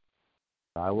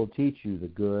 I will teach you the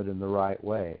good and the right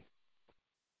way.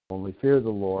 Only fear the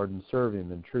Lord and serve him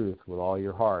in truth with all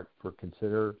your heart, for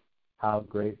consider how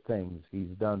great things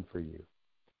he's done for you.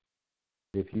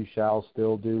 If you shall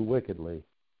still do wickedly,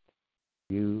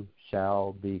 you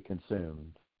shall be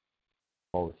consumed,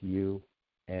 both you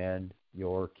and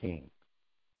your king.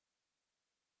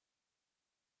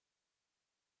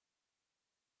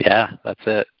 Yeah, that's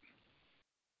it.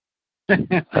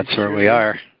 That's where we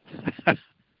are.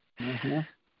 Mm-hmm.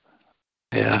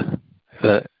 Yeah.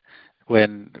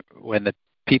 When the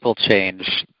people change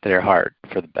their heart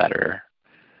for the better,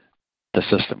 the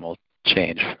system will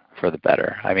change for the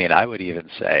better. I mean, I would even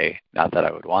say, not that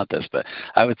I would want this, but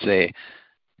I would say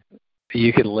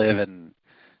you could live in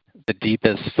the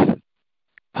deepest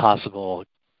possible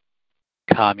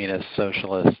communist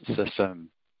socialist system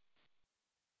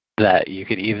that you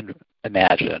could even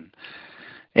imagine.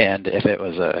 And if it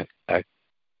was a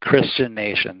Christian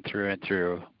nation through and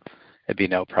through, it'd be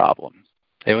no problem.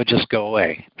 It would just go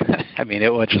away. I mean,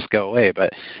 it would just go away,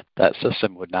 but that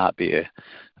system would not be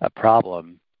a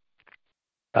problem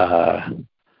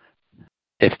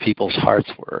if people's hearts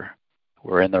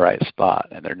were in the right spot,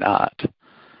 and they're not.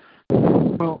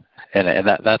 Well, and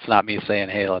that's not me saying,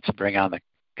 hey, let's bring on the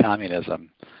communism.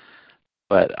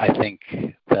 But I think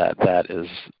that is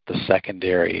the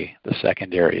secondary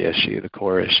issue. The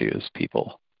core issue is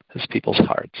people's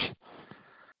hearts.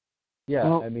 Yeah,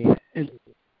 well, I mean,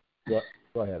 go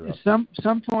ahead, Rob. At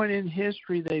some point in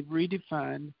history, they've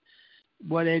redefined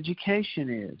what education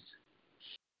is.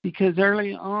 Because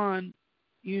early on,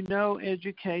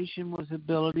 education was the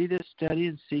ability to study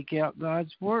and seek out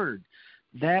God's Word.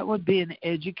 That would be an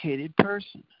educated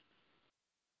person.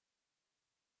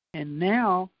 And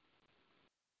now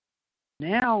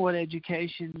what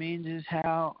education means is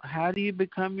how do you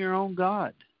become your own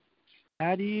God?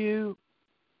 How do you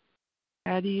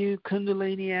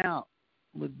kundalini out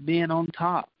with being on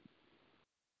top?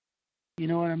 You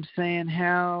know what I'm saying?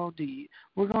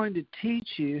 We're going to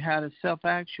teach you how to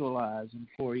self-actualize in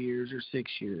 4 years or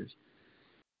 6 years.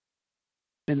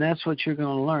 And that's what you're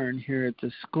going to learn here at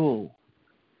the school,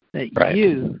 that right.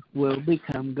 You will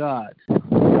become God.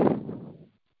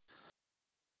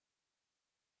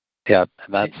 Yeah,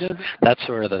 and that's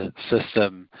where the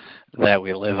system that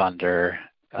we live under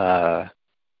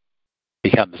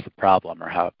becomes the problem, or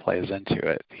how it plays into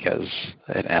it. Because,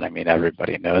 and I mean,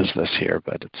 everybody knows this here,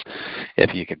 but it's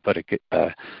if you can put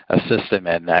a system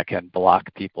in that can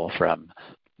block people from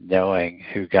knowing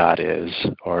who God is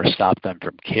or stop them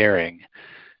from caring,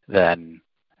 then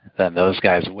those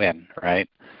guys win, right?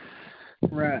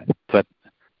 Right. But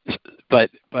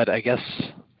I guess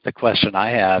the question I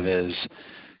have is,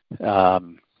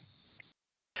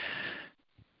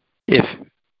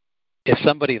 if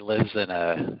somebody lives in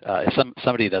if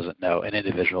somebody doesn't know, an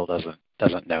individual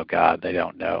doesn't know God, they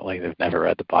don't know, like they've never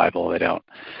read the Bible, they don't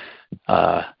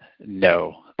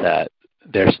know that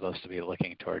they're supposed to be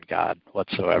looking toward God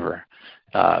whatsoever,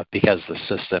 because the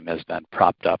system has been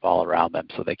propped up all around them,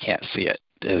 so they can't see it.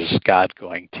 Is God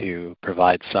going to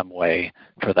provide some way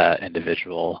for that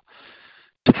individual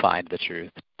to find the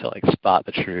truth, to like spot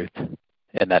the truth,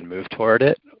 and then move toward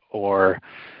it, or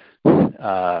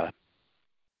does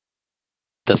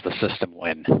the system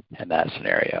win in that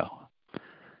scenario?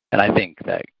 And I think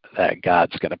that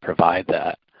God's going to provide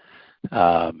that.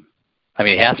 I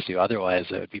mean, he has to. Otherwise,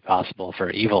 it would be possible for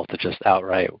evil to just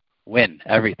outright win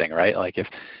everything, right? Like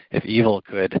if evil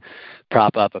could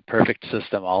prop up a perfect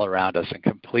system all around us and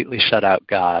completely shut out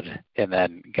God, and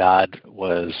then God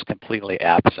was completely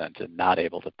absent and not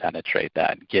able to penetrate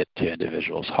that and get to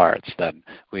individuals' hearts, then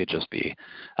we'd just be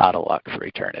out of luck for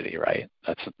eternity, right?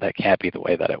 That can't be the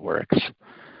way that it works.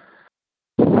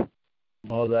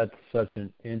 Well, that's such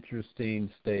an interesting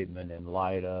statement in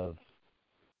light of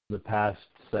the past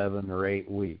 7 or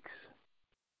 8 weeks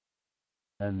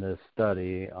and this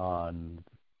study on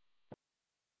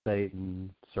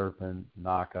Satan, serpent,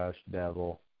 Nakash,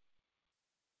 devil,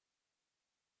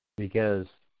 because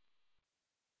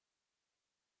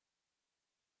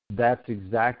that's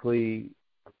exactly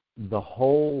the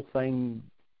whole thing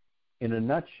in a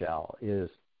nutshell. Is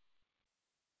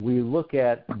we look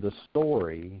at the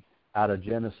story out of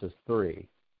Genesis 3,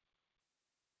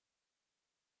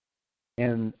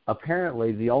 and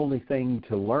apparently the only thing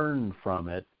to learn from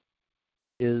it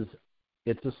is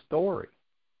it's a story.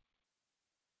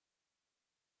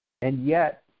 And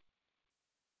yet,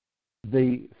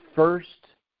 the first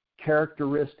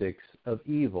characteristics of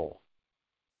evil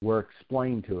were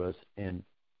explained to us in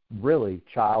really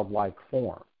childlike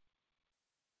form.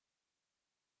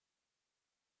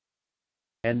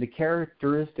 And the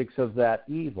characteristics of that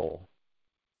evil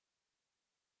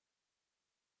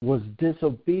was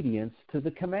disobedience to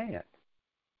the command.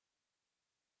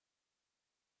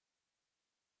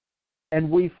 And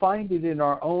we find it in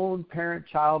our own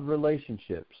parent-child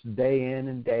relationships, day in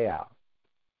and day out.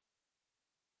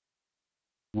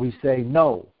 We say,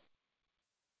 no,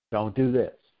 don't do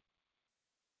this.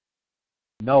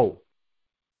 No,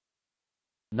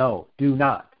 do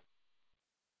not.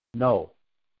 No,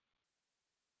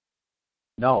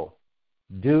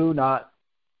 do not,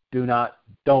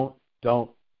 don't,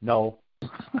 no.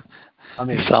 I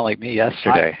mean, you sound like me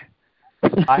yesterday.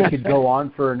 I could go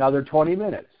on for another 20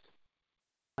 minutes.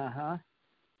 Uh-huh.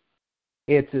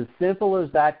 It's as simple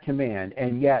as that command,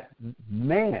 and yet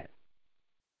man,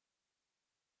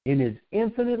 in his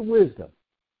infinite wisdom,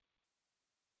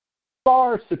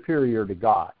 far superior to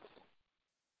God's,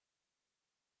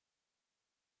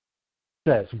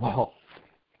 says, well,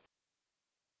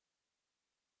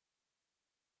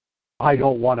 I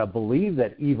don't want to believe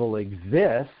that evil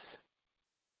exists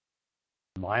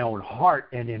in my own heart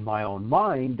and in my own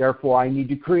mind, therefore I need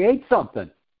to create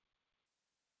something,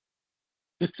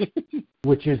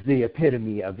 which is the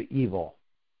epitome of evil.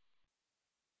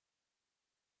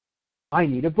 I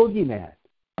need a boogeyman.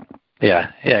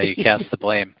 Yeah, you cast the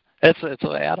blame. It's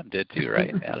what Adam did too,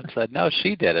 right? Adam said, no,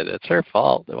 she did it. It's her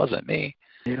fault. It wasn't me.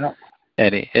 Yeah.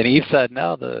 And Eve said,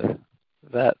 no,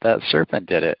 that serpent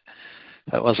did it.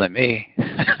 That wasn't me.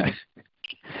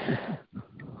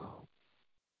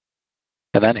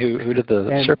 And then who did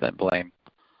the serpent blame?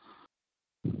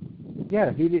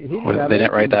 Yeah, he did. They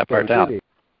didn't write that part down.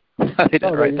 They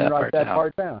didn't write that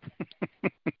part down.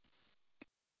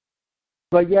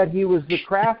 But yet he was the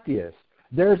craftiest.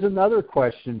 There's another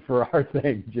question for our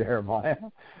thing, Jeremiah.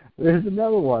 There's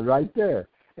another one right there.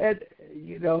 And,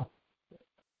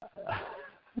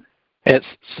 it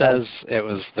says it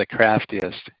was the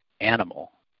craftiest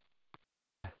animal.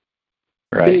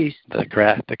 Right. Beast. The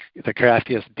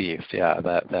craftiest beast, yeah,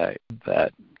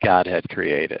 that God had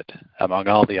created among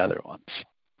all the other ones.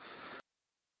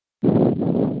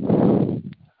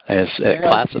 It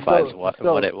classifies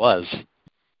what it was.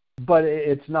 But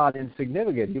it's not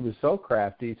insignificant. He was so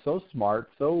crafty, so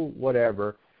smart, so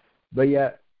whatever, but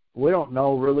yet we don't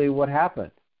know really what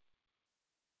happened,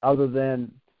 other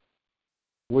than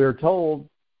we're told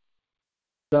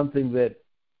something that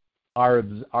our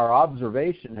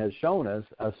observation has shown us: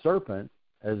 a serpent,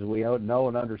 as we know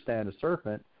and understand a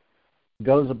serpent,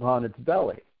 goes upon its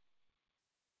belly.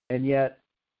 And yet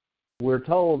we're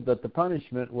told that the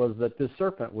punishment was that this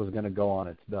serpent was going to go on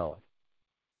its belly.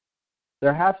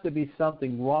 There has to be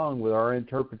something wrong with our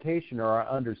interpretation or our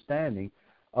understanding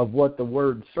of what the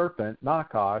word serpent,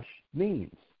 nakash,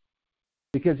 means.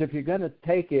 Because if you're going to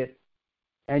take it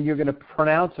and you're going to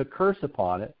pronounce a curse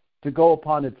upon it to go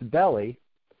upon its belly,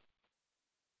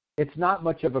 it's not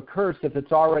much of a curse if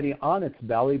it's already on its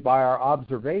belly by our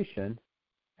observation,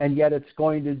 and yet it's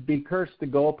going to be cursed to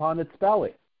go upon its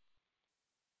belly.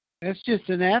 That's just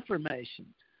an affirmation.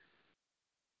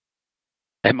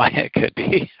 It could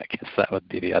be. I guess that would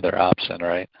be the other option,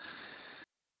 right?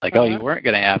 Like, you weren't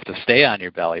going to have to stay on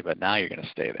your belly, but now you're going to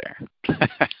stay there.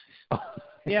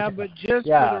 Yeah, but just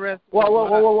for the rest of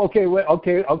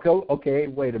okay,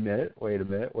 wait a minute.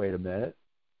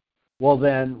 Well,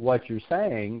 then what you're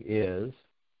saying is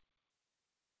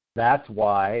that's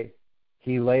why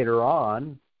he later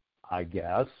on, I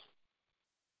guess,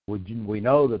 we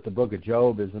know that the book of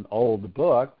Job is an old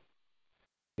book.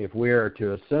 If we are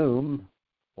to assume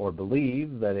or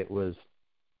believe that it was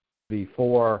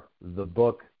before the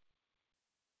book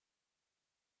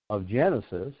of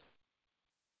Genesis,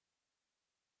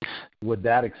 would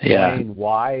that explain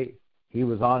why he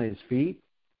was on his feet?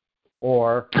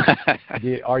 Or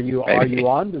are you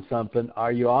onto something?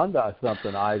 Are you onto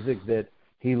something, Isaac, that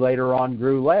he later on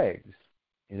grew legs?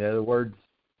 In other words,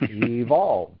 He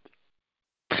evolved.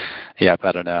 Yep,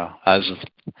 I don't know. I was just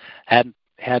hadn't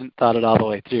thought it all the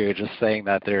way through. Just saying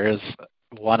that there is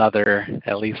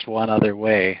at least one other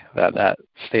way that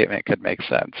statement could make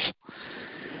sense.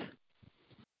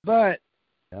 But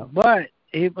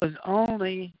it was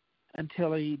only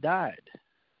until he died.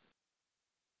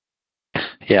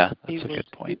 Yeah, that's a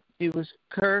good point. He was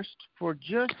cursed for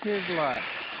just his life.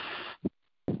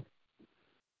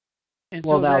 And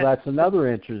well, so now that's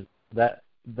another that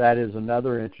is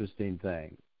another interesting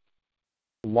thing.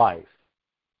 Life.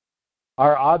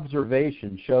 Our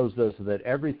observation shows us that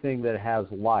everything that has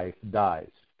life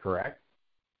dies, correct?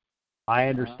 I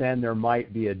understand there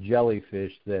might be a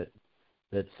jellyfish that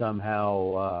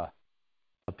somehow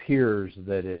appears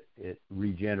that it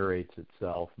regenerates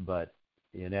itself, but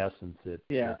in essence it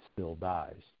still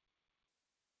dies.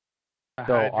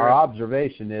 So our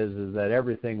observation is that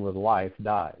everything with life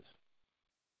dies.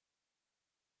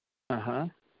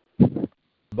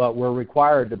 But we're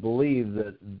required to believe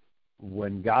that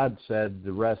when God said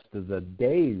the rest of the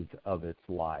days of its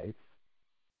life,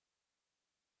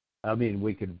 I mean,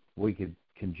 we could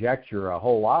conjecture a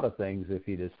whole lot of things if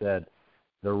he'd have said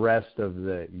the rest of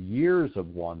the years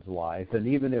of one's life, and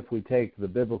even if we take the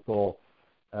biblical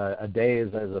a day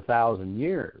is as 1,000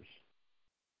 years,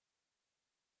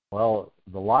 well,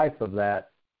 the life of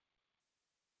that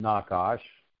Nakash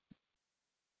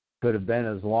could have been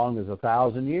as long as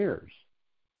 1,000 years.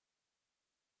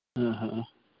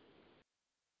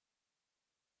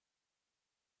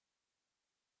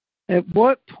 At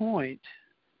what point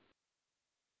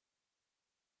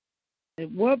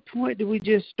do we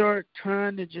just start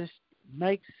trying to just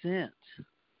make sense?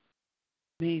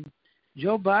 I mean,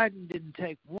 Joe Biden didn't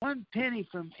take one penny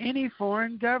from any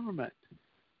foreign government,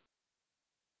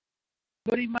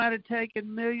 but he might have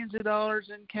taken millions of dollars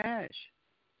in cash.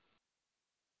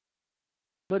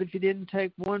 But if he didn't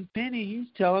take one penny, he's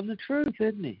telling the truth,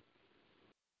 isn't he?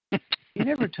 He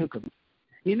never took a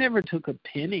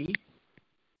penny.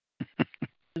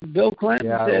 And Bill Clinton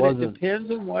said it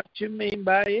depends on what you mean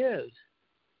by is.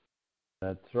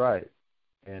 That's right.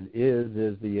 And is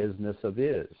the isness of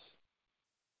is.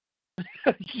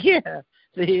 Yeah,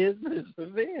 the isness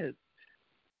of is.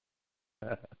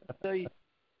 So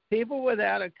people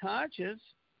without a conscience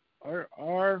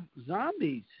are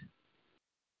zombies.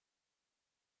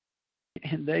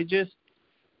 And they just,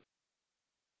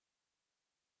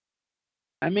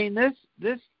 I mean,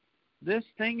 this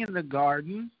thing in the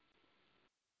garden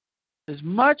is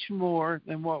much more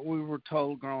than what we were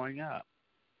told growing up.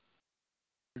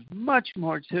 There's much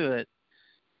more to it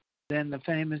than the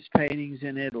famous paintings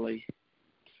in Italy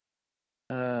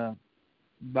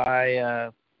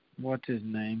by, what's his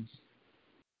name?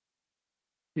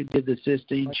 He did the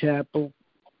Sistine Chapel.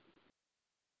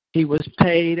 He was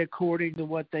paid according to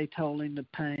what they told him to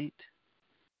paint.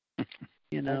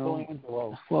 You know,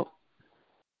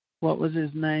 what was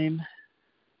his name?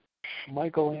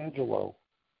 Michelangelo,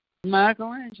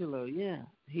 yeah.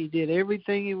 He did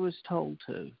everything he was told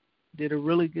to. Did a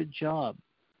really good job,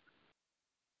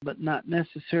 but not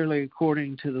necessarily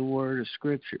according to the word of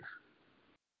Scripture.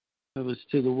 It was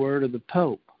to the word of the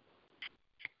Pope.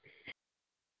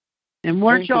 And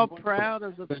weren't y'all proud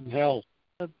of the... In hell.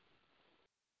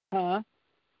 Huh?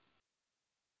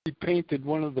 He painted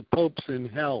one of the popes in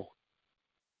hell.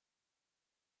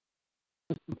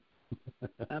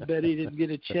 I bet he didn't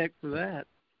get a check for that.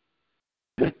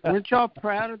 Weren't y'all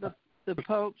proud of the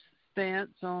Pope's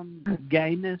stance on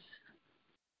gayness?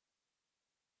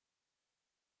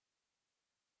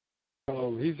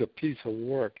 Oh, he's a piece of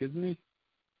work, isn't he?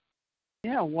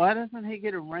 Yeah, why doesn't he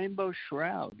get a rainbow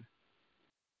shroud?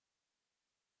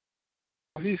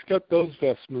 He's got those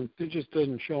vestments. He just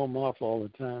doesn't show them off all the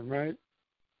time, right?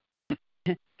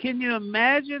 Can you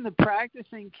imagine the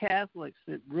practicing Catholics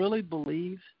that really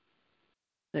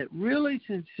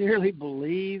sincerely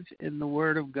believe in the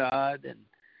Word of God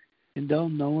and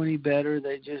don't know any better?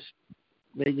 They just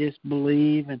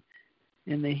believe, and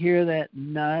they hear that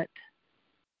nut.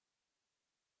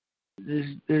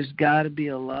 There's got to be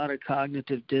a lot of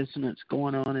cognitive dissonance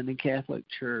going on in the Catholic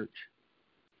Church.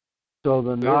 So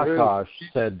the Nakash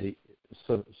said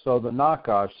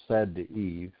to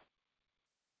Eve,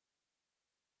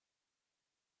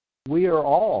 "We are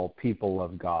all people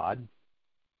of God."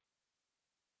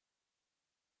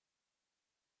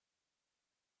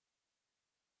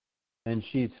 And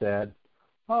she said,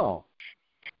 "Oh,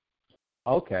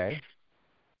 okay."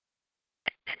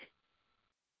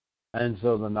 And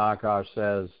so the Nakash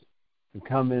says,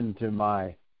 "Come into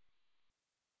my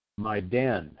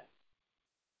den,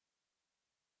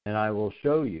 and I will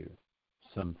show you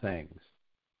some things."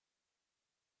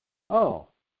 Oh,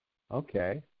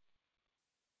 okay.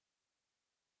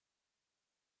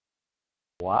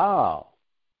 Wow.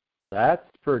 That's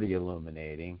pretty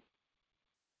illuminating.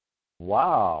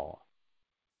 Wow.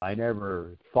 I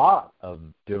never thought of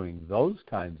doing those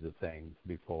kinds of things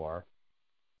before.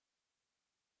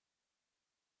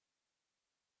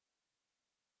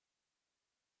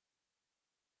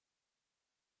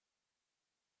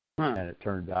 Huh. And it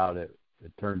turns out it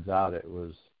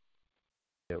was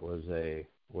a,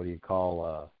 what do you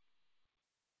call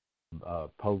a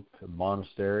Pope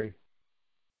monastery?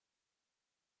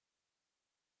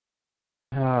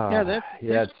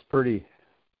 It's pretty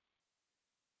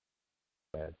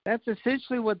bad. That's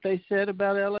essentially what they said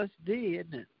about LSD,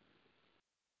 isn't it?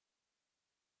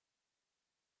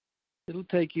 It'll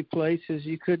take you places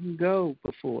you couldn't go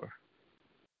before.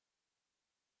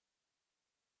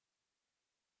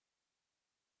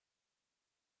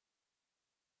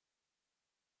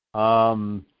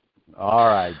 All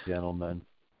right, gentlemen.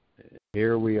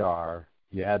 Here we are.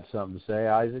 You had something to say,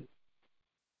 Isaac?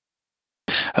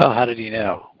 Oh, how did you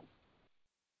know?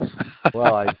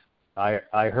 Well,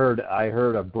 I heard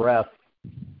a breath,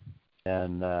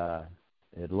 and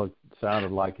it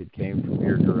sounded like it came from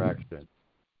your direction.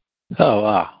 Oh,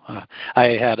 wow. I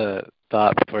had a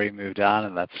thought before you moved on,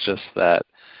 and that's just that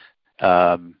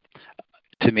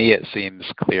to me it seems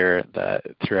clear that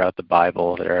throughout the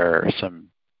Bible there are some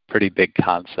pretty big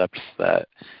concepts that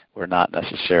we're not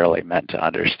necessarily meant to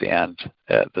understand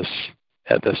at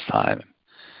this time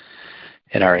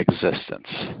in our existence,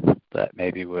 that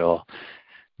maybe we'll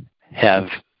have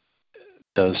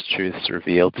those truths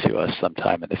revealed to us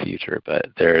sometime in the future. But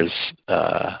there's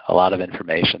a lot of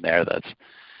information there that's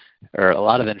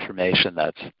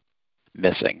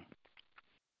missing,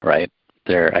 right?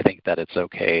 I think that it's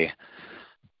okay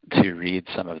to read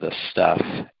some of this stuff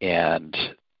and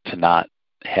to not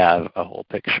have a whole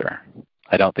picture.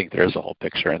 I don't think there's a whole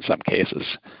picture in some cases.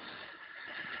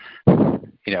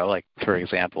 Like, for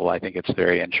example, I think it's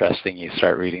very interesting. You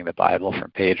start reading the Bible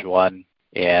from page 1,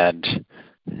 and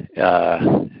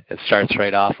it starts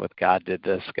right off with God did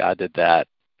this, God did that.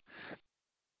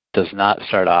 Does not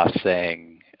start off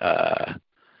saying,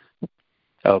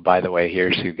 oh, by the way,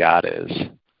 here's who God is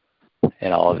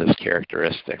and all of his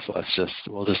characteristics.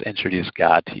 We'll just introduce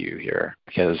God to you here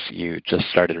because you just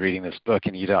started reading this book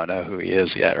and you don't know who he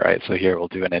is yet, right? So here we'll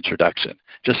do an introduction.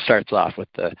 Just starts off with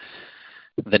the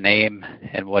name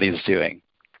and what he's doing,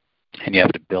 and you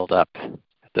have to build up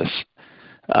this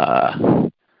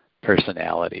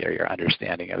personality or your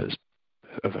understanding of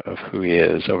who he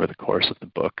is over the course of the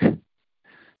book and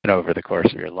over the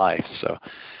course of your life. So,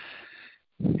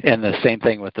 and the same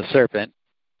thing with the serpent,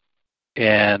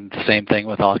 and the same thing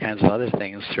with all kinds of other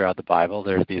things throughout the Bible.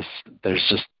 There's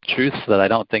just truths that I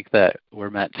don't think that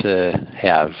we're meant to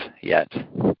have yet.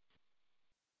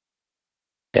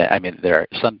 Yeah, I mean, there are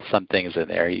some things in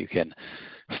there you can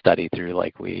study through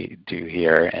like we do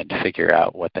here and figure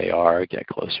out what they are, get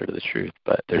closer to the truth,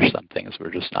 but there's some things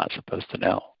we're just not supposed to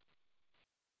know.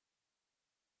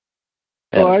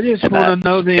 Well, I just want to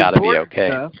know the important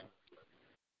stuff.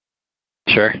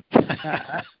 Sure.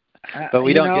 But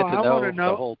we don't get to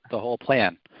know the whole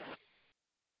plan.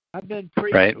 I've been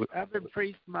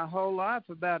preached my whole life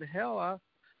about hell.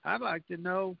 I'd like to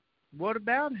know, what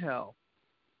about hell?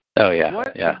 Oh, yeah.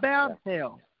 What about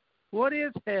hell? What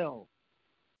is hell?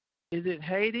 Is it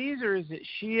Hades, or is it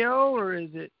Sheol, or is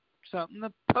it something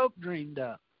the Pope dreamed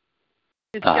up?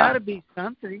 It's got to be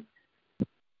something.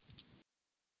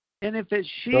 And if it's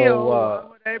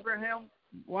Sheol,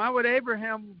 why would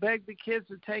Abraham beg the kids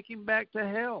to take him back to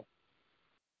hell,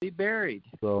 be buried?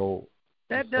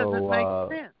 That doesn't make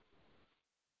sense.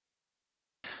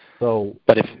 So,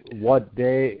 what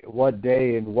day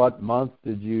and what month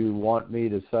did you want me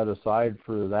to set aside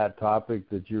for that topic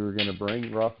that you were going to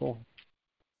bring, Russell?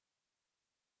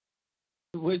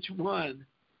 Which one?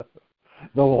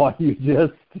 The one you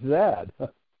just said.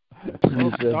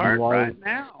 We'll start right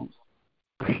now.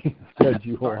 You said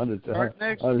you wanted to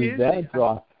understand,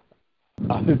 so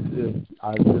I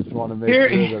just want to make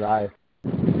sure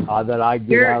that I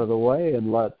get out of the way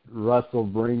and let Russell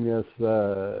bring us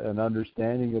an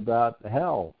understanding about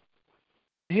hell.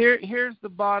 Here's the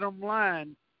bottom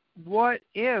line. What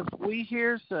if we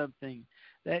hear something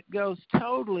that goes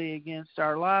totally against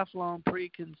our lifelong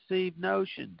preconceived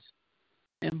notions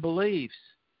and beliefs?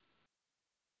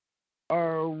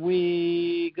 Are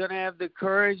we going to have the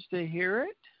courage to hear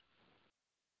it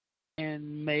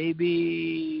and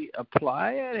maybe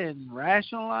apply it and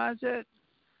rationalize it?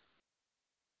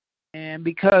 And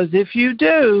because if you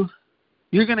do,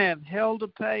 you're going to have hell to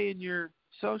pay in your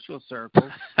social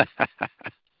circles.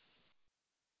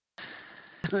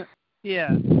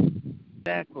 Yeah,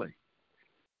 exactly.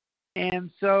 And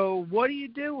so what do you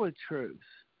do with truth?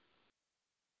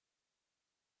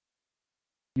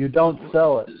 You don't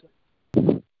sell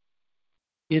it.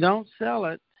 You don't sell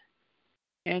it.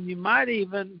 And you might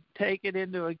even take it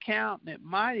into account, and it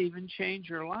might even change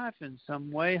your life in some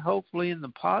way, hopefully in the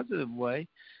positive way,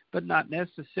 but not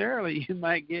necessarily. You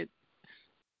might get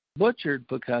butchered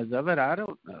because of it. I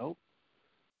don't know.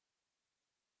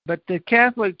 But the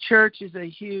Catholic Church is a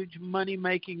huge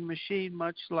money-making machine,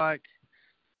 much like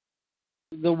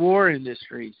the war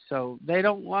industry. So they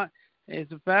don't want, as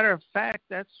a matter of fact,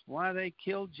 that's why they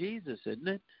killed Jesus, isn't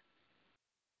it?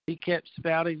 He kept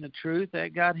spouting the truth.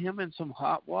 That got him in some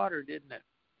hot water, didn't it?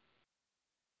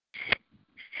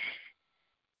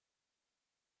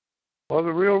 Well,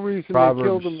 the real reason they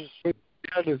killed him is because he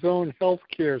had his own health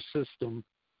care system,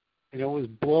 and it was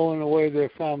blowing away their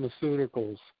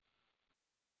pharmaceuticals.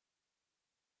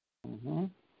 Mm-hmm.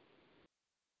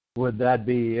 Would that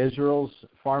be Israel's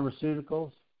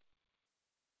pharmaceuticals?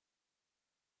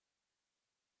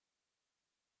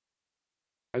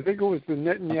 I think it was the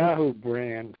Netanyahu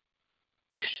brand.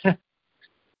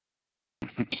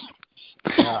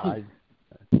 Yeah,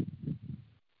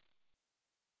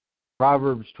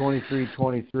 Proverbs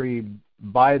 23:23,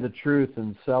 buy the truth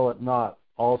and sell it not,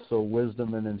 also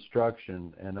wisdom and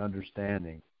instruction and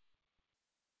understanding.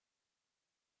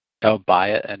 Oh,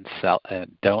 buy it and sell,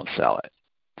 and don't sell it.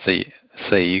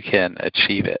 So you can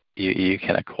achieve it. You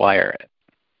can acquire it.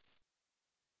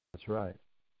 That's right.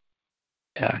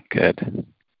 Yeah, good.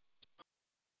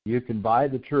 You can buy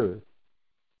the truth,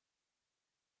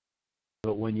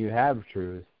 but when you have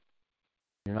truth,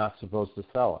 you're not supposed to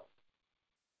sell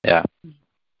it. Yeah.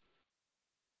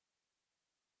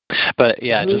 But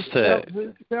yeah, who's just to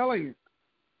who's selling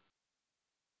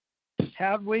it?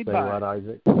 How'd we Say buy what, it?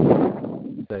 Isaac?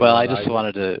 Well, I just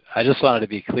wanted to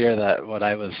be clear that what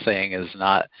I was saying is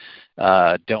not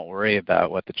don't worry about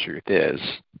what the truth is,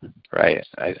 right?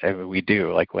 We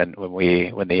do, like when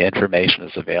the information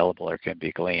is available or can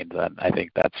be gleaned, then I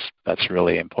think that's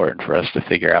really important for us to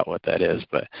figure out what that is.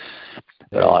 But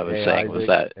all I was saying Isaac, was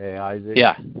that Isaac,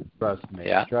 yeah, trust me.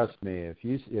 yeah. Trust me.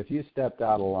 If you stepped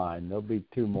out of line, there'll be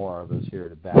two more of us here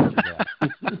to back you up.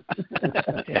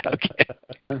 Yeah, okay.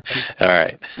 All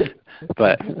right.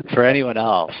 But for anyone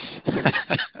else,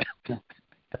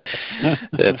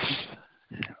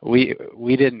 we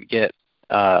didn't get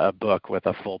a book with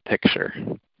a full picture,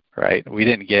 right? We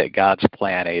didn't get God's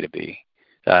plan A to B,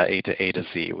 A to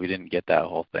Z. We didn't get that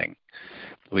whole thing.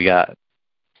 We got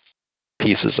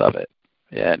pieces of it,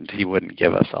 and He wouldn't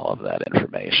give us all of that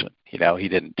information. You know, He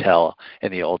didn't tell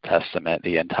in the Old Testament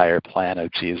the entire plan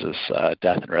of Jesus'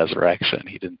 death and resurrection.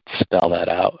 He didn't spell that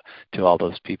out to all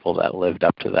those people that lived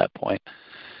up to that point.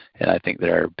 And I think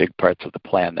there are big parts of the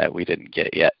plan that we didn't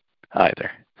get yet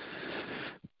either.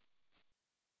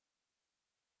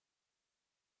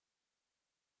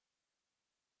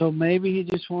 So maybe He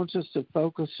just wants us to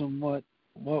focus on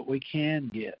what we can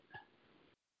get,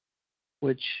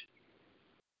 which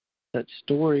that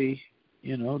story,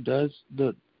 does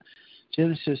the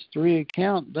Genesis 3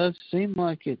 account does seem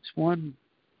like it's one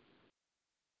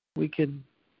we can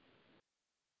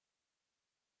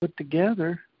put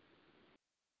together.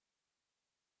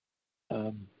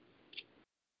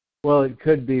 Well, it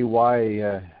could be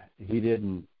why he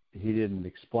didn't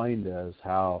explain to us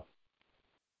how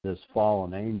this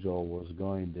fallen angel was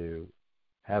going to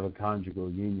have a conjugal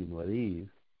union with Eve.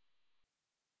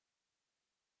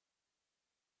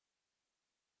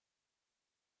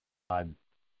 I'm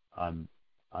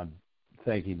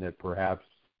thinking that perhaps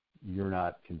you're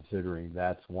not considering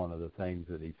that's one of the things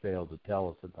that he failed to tell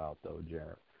us about, though,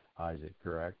 Isaac,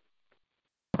 correct?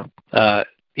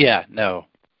 Yeah, no.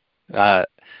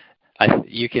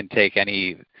 You can take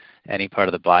any part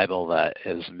of the Bible that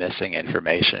is missing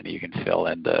information. You can fill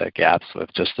in the gaps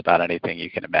with just about anything you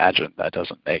can imagine. That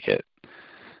doesn't make it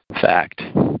fact.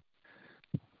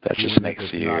 That just makes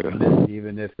you.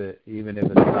 Even if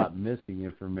it's not missing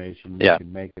information, you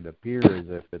can make it appear as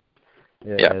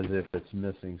if it's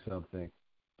missing something.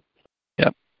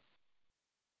 Yep.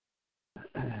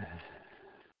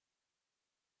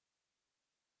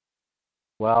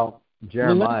 Well,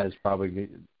 Jeremiah is probably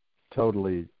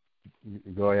totally.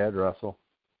 Go ahead, Russell.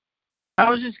 I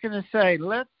was just going to say,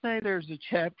 let's say there's a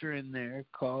chapter in there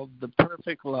called "The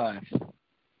Perfect Life."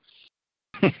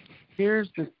 Here's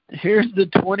the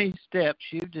 20 steps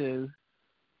you do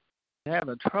to have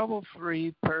a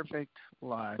trouble-free, perfect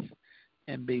life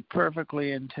and be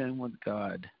perfectly in tune with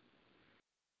God.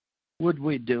 Would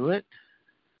we do it?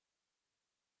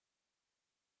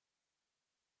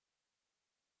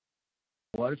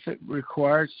 What if it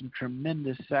required some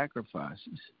tremendous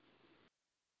sacrifices?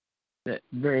 that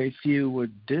very few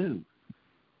would do.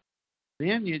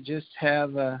 Then you just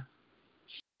have a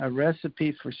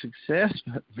recipe for success,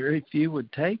 but very few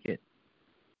would take it.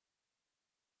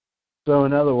 So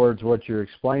in other words, what you're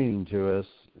explaining to us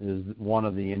is one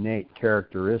of the innate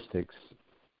characteristics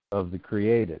of the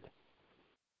created.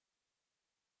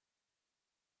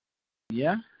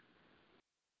 Yeah.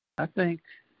 I think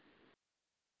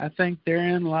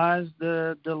therein lies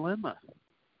the dilemma.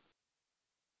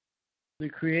 The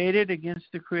created against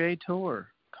the creator,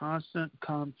 constant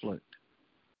conflict.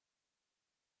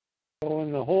 So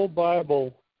in the whole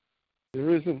Bible,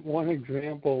 there isn't one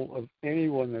example of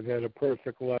anyone that had a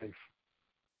perfect life.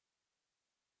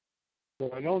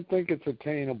 So I don't think it's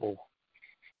attainable.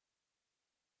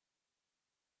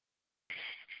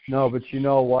 No, but you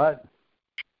know what?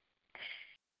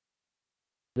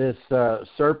 This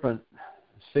serpent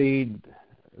seed,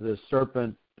 this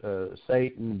serpent,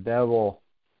 Satan, devil,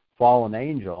 fallen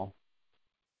angel,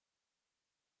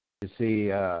 you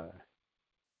see,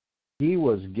 he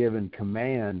was given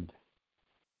command,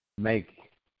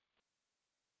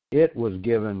 it was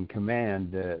given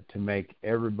command to make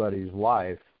everybody's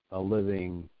life a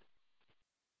living,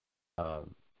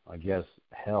 I guess,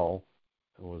 hell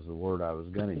was the word I was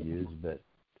going to use, but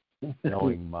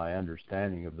knowing my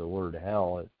understanding of the word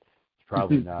hell, it's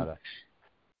probably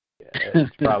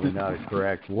not a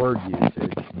correct word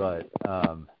usage, but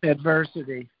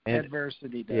adversity.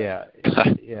 Does.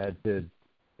 Yeah,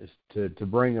 to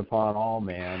bring upon all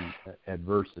man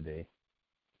adversity,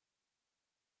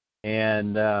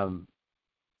 and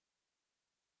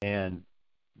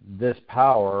this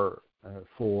power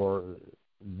for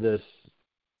this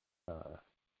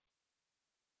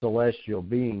celestial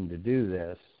being to do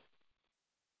this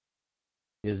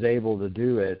is able to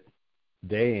do it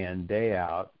day in, day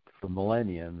out for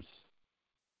millenniums.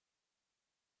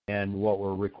 And what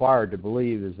we're required to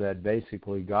believe is that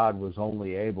basically God was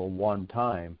only able one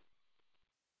time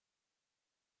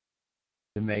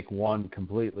to make one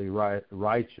completely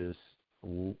righteous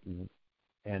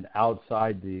and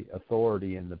outside the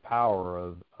authority and the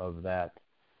power of that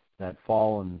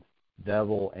fallen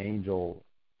devil angel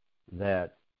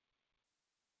that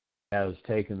has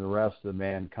taken the rest of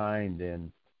mankind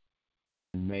and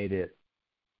made it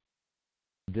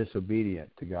disobedient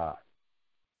to God.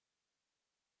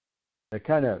 That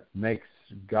kind of makes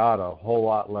God a whole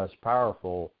lot less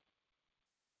powerful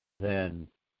than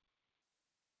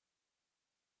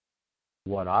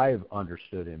what I've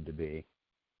understood him to be.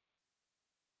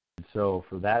 And so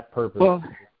for that purpose,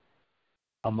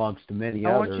 amongst many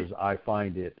others, I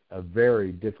find it a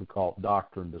very difficult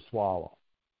doctrine to swallow.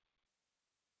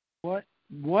 What?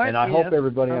 And I hope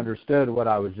everybody understood what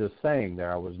I was just saying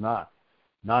there. I was not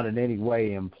in any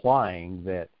way implying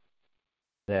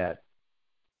that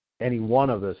any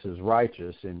one of us is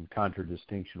righteous in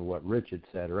contradistinction to what Richard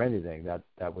said or anything.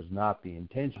 That was not the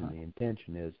intention. The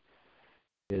intention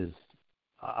is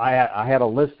I had a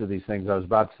list of these things. I was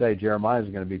about to say Jeremiah's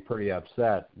going to be pretty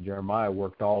upset. Jeremiah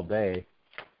worked all day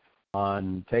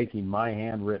on taking my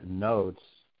handwritten notes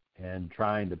and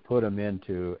trying to put them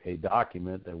into a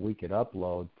document that we could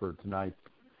upload for tonight's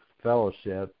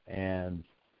fellowship, and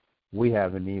we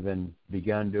haven't even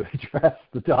begun to address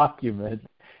the document,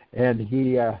 and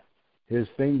his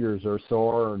fingers are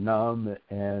sore or numb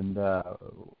and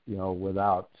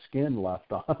without skin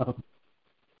left on them.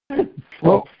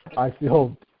 So I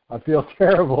feel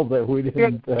terrible that we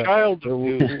didn't. Child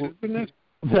abuse, isn't it?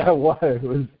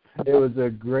 It was a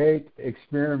great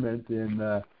experiment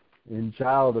in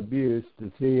child abuse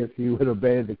to see if he would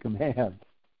obey the command.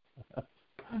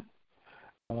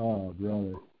 Oh,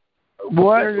 brother.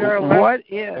 What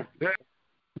if?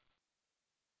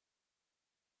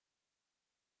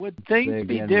 Would things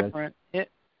be different?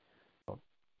 Go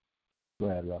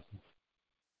ahead, Russell.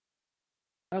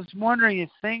 I was wondering if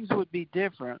things would be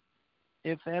different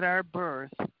if at our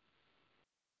birth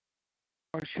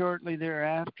or shortly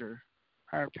thereafter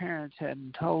our parents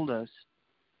hadn't told us,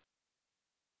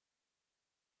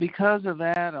 because of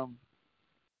Adam,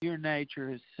 your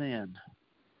nature is sin.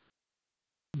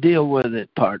 Deal with it,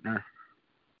 partner.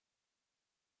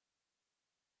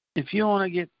 If you want to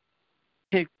get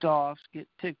ticked off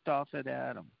at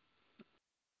Adam.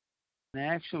 And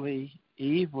actually,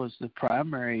 Eve was the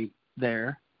primary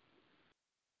there.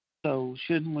 So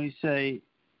shouldn't we say,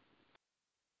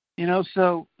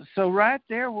 so right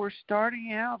there we're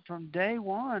starting out from day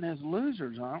one as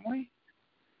losers, aren't we?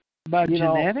 By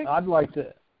genetics?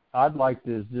 I'd like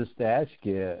to just ask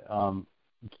you,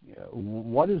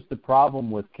 what is the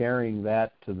problem with carrying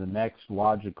that to the next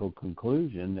logical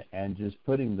conclusion and just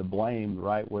putting the blame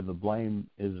right where the blame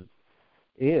is,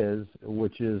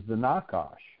 which is the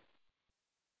Nakash?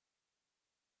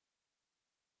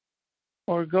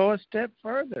 Or go a step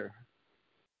further.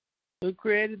 Who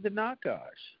created the Nakash?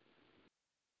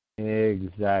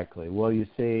 Exactly. Well, you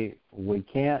see, we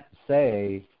can't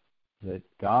say that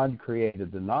God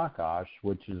created the Nakash,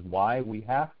 which is why we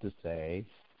have to say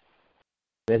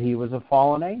that he was a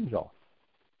fallen angel.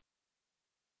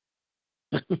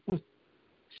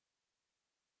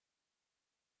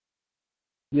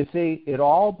 You see, it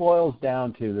all boils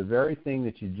down to the very thing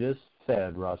that you just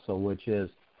said, Russell, which is,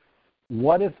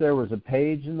 what if there was a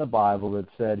page in the Bible that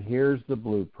said, here's the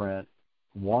blueprint,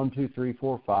 1, 2, 3,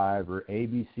 4, 5, or A,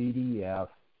 B, C, D, E, F?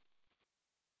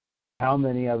 How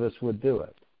many of us would do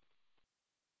it?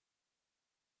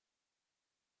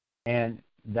 And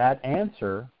that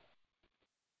answer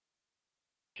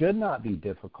should not be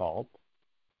difficult,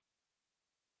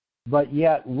 but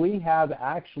yet we have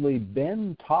actually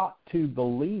been taught to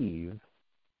believe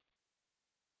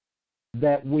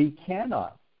that we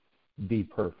cannot be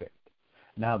perfect.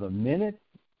 Now, the minute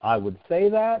I would say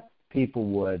that, people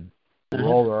would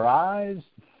roll their eyes,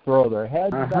 throw their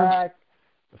heads back,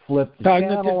 flip the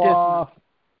channel off.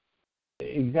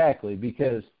 Exactly,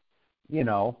 because,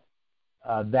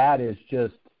 that is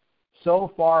just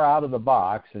so far out of the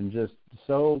box and just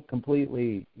so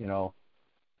completely,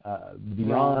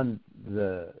 beyond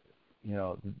the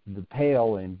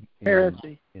pale in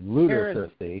heresy. In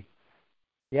lunacy.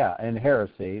 Yeah, and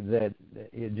heresy, that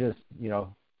it just,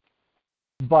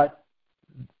 but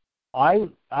I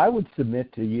would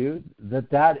submit to you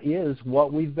that is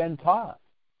what we've been taught.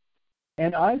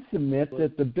 And I submit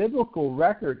that the biblical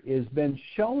record has been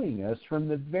showing us from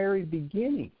the very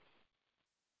beginning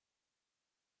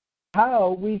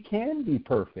how we can be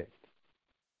perfect.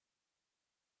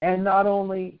 And not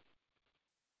only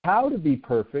how to be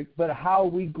perfect, but how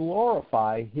we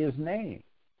glorify his name.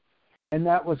 And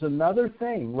that was another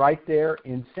thing right there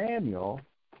in Samuel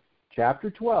chapter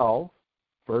 12,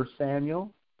 1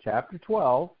 Samuel chapter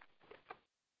 12.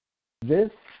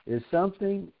 This is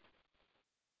something,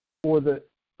 for the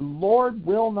Lord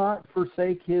will not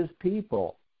forsake his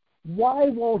people. Why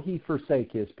won't he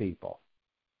forsake his people?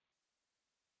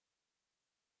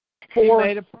 He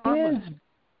made a promise.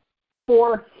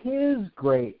 For his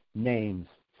great name's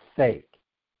sake.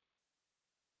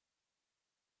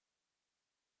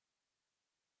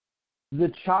 The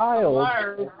child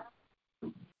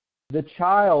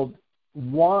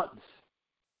wants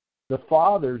the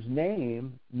father's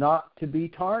name not to be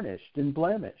tarnished and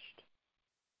blemished.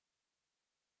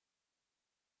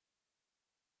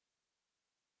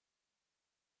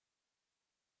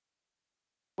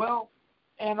 Well,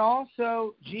 and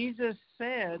also Jesus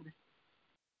said,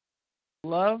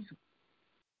 love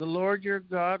the Lord your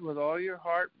God with all your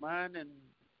heart, mind, and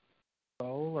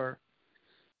soul.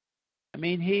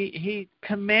 He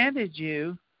commanded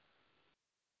you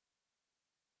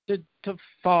to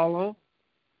follow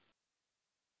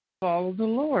the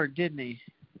Lord, didn't he?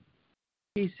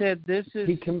 He said this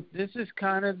is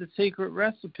kind of the secret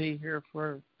recipe here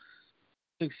for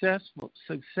success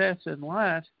in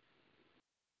life.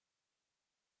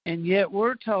 And yet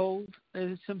we're told that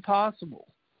it's impossible.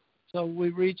 So we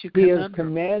reach a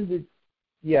conundrum.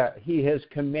 He has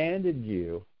commanded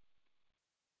you.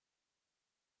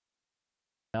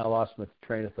 Now I lost my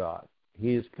train of thought.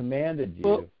 He has commanded you.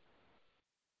 Well,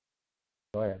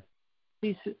 go ahead.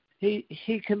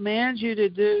 He commands you to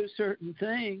do certain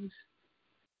things,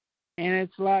 and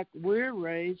it's like we're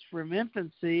raised from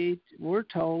infancy. We're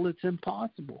told it's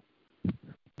impossible.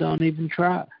 Don't even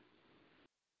try.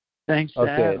 Thanks to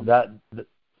Adam.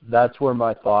 That's where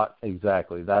my thought,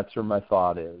 exactly, that's where my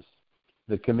thought is.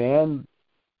 The command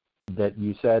that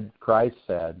you said, Christ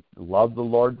said, love the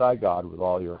Lord thy God with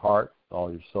all your heart, with all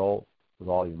your soul, with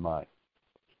all your might.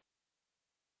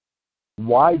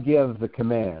 Why give the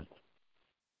command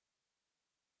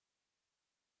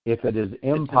if it is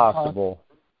impossible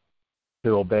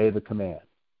to obey the command?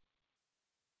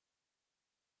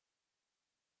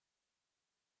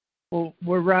 Well,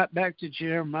 we're right back to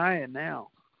Jeremiah now,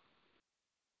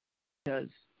 because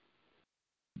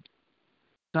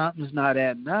something's not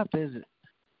adding up, is it?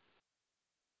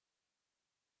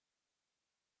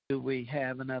 Do we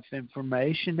have enough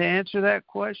information to answer that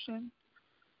question?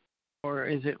 Or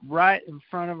is it right in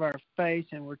front of our face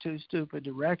and we're too stupid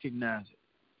to recognize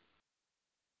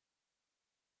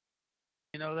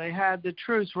it? They hide the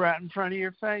truth right in front of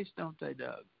your face, don't they,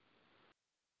 Doug?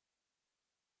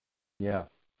 Yeah.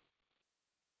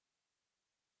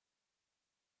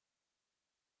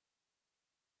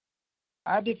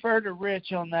 I defer to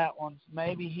Rich on that one.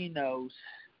 Maybe he knows.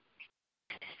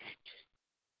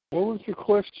 What was the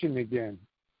question again?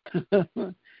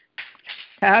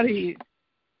 How do you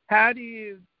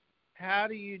how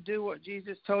do you do what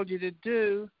Jesus told you to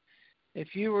do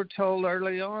if you were told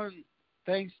early on,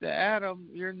 thanks to Adam,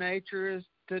 your nature is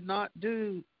to not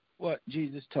do what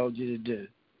Jesus told you to do?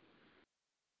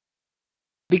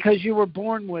 Because you were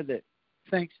born with it,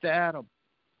 thanks to Adam.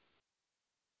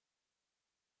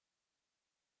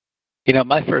 You know,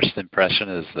 my first impression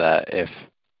is that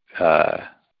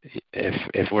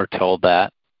if we're told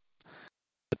that,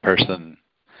 the person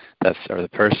or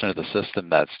the system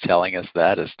that's telling us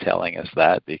that is telling us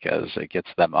that because it gets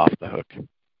them off the hook,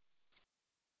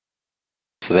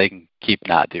 so they can keep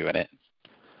not doing it.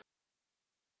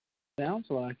 Sounds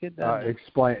like it.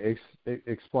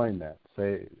 Explain that.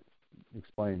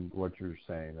 Explain what you're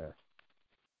saying there.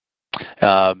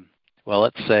 Well,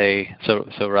 let's say so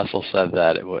Russell said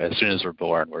that as soon as we're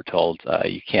born, we're told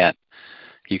you can't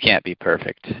be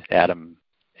perfect. Adam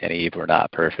and Eve were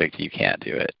not perfect. You can't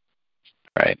do it,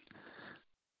 right?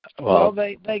 Well,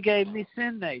 they gave me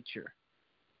sin nature.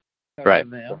 Right.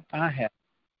 I have.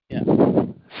 Yeah.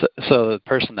 So the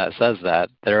person that says that,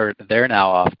 they're now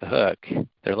off the hook.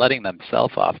 They're letting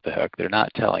themselves off the hook. They're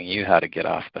not telling you how to get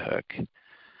off the hook.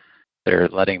 They're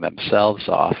letting themselves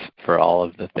off for all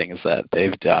of the things that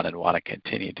they've done and want to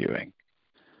continue doing.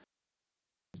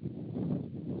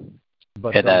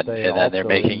 But and then they're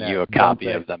making you a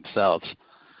copy of themselves.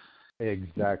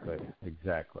 Exactly.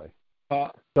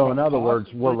 So in other words,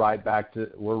 we're right back to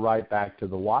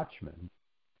the watchman.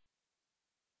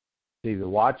 See, the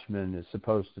watchman is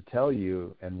supposed to tell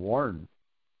you and warn.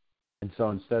 And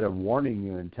so instead of warning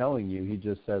you and telling you, he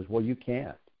just says, well, you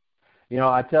can't. You know,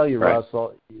 I tell you, right,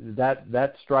 Russell,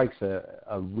 that strikes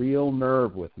a real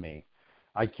nerve with me.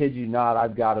 I kid you not,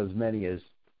 I've got as many as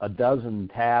a dozen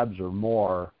tabs or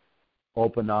more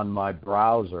open on my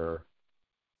browser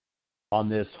on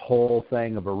this whole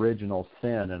thing of original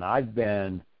sin. And I've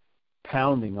been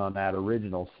pounding on that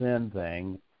original sin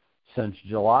thing since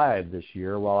July of this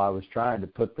year while I was trying to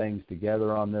put things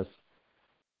together on this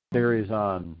series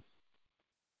on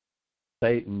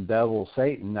Satan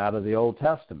out of the Old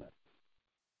Testament.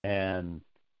 And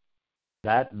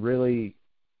that really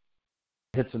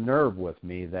hits a nerve with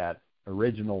me, that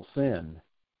original sin.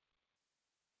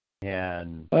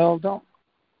 And well, don't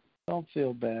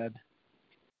feel bad.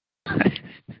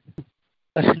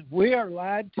 We are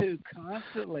lied to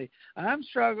constantly. I'm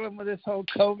struggling with this whole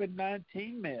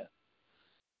COVID-19 myth.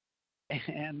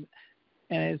 And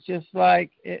it's just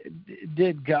like,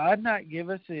 did God not give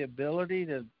us the ability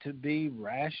to be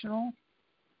rational?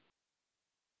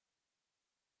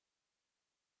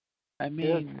 I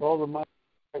mean, yes, all the mind.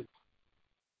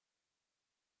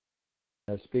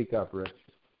 Speak up, Rich.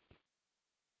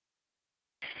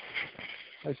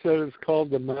 I said it's called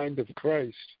the mind of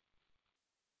Christ.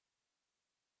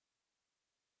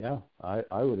 Yeah,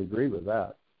 I would agree with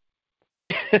that.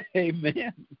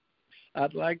 Amen.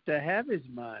 I'd like to have his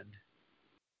mind.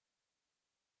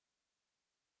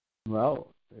 Well,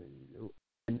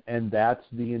 and that's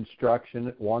the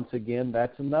instruction. Once again,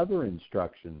 that's another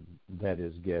instruction that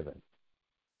is given,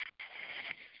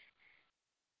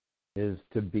 is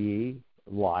to be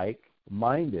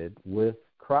like-minded with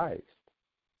Christ.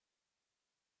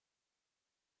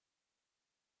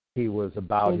 He was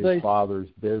about his Father's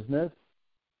business.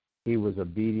 He was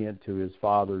obedient to his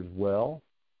Father's will.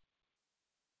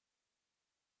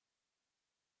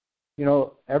 You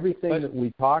know, everything that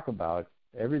we talk about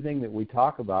and everything that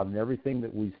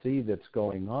we see that's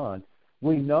going on,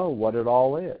 we know what it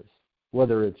all is,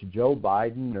 whether it's Joe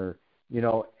Biden or, you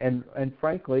know, and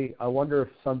frankly, I wonder if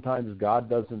sometimes God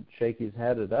doesn't shake his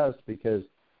head at us because,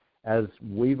 as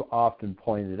we've often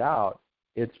pointed out,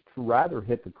 it's rather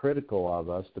hypocritical of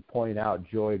us to point out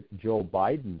Joe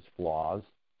Biden's flaws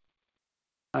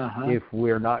if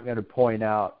we're not going to point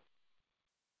out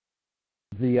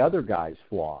the other guy's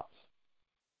flaws.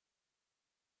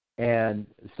 And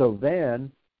so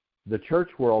then the church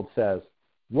world says,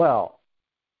 well,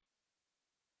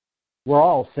 we're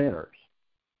all sinners.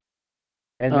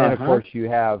 And then, of course, you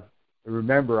have,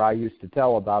 remember I used to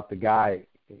tell about the guy,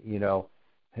 you know,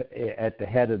 at the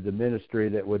head of the ministry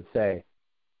that would say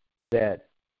that,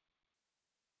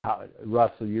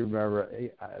 Russell, you remember,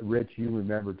 Rich, you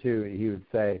remember too, he would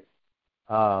say,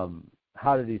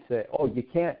 how did he say, oh, you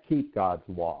can't keep God's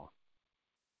law.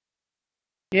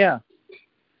 Yeah.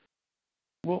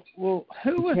 Well,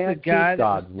 who was the guy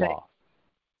that was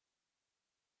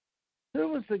who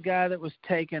was the guy that was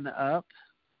taken up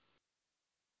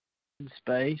in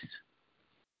space?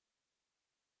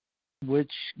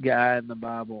 Which guy in the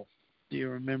Bible do you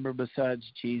remember besides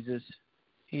Jesus?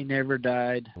 He never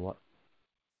died. What?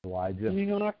 Elijah.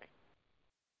 Enoch.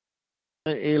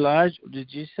 Elijah.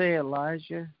 Did you say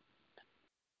Elijah?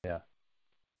 Yeah.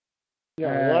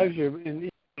 Yeah, Elijah in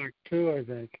Enoch too, I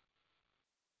think.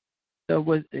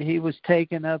 So he was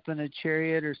taken up in a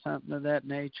chariot or something of that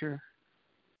nature?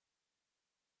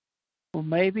 Well,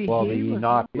 maybe he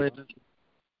was living.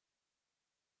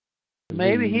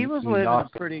 Maybe he was living a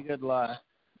pretty good life.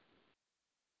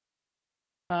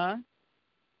 Huh?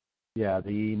 Yeah,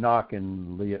 the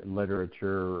Enochian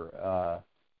literature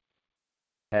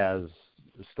has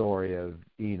the story of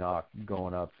Enoch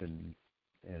going up in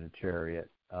a chariot.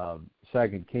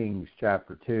 2 Kings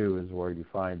chapter 2 is where you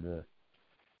find the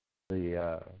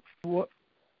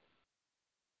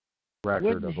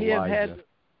record of Elijah.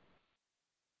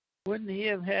 Wouldn't he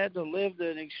have had to live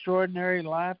an extraordinary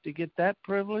life to get that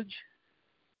privilege?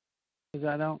 Because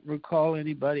I don't recall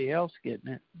anybody else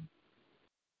getting it.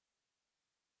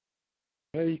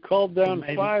 Yeah, he called down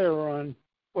fire on,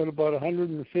 about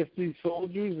 150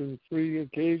 soldiers on 3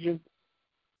 occasions?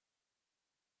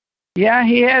 Yeah,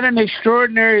 he had an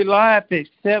extraordinary life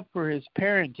except for his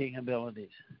parenting abilities.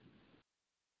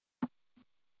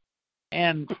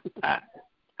 And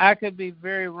I could be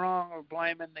very wrong or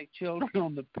blaming the children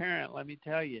on the parent. Let me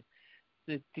tell you,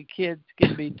 that the kids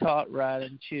can be taught right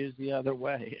and choose the other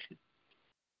way.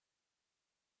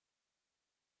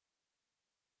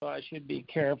 So I should be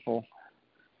careful.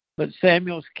 But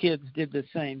Samuel's kids did the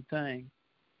same thing.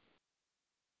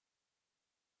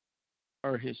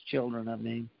 Or his children, I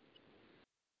mean.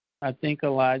 I think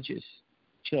Elijah's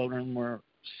children were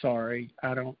sorry.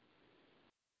 I don't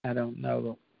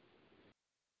know.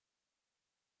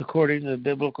 According to the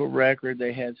biblical record,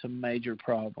 they had some major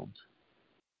problems.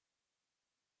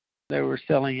 They were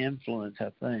selling influence,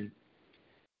 I think.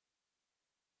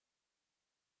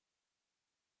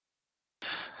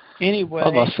 Anyway,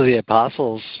 well, most of the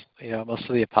apostles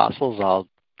all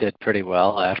did pretty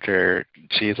well after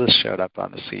Jesus showed up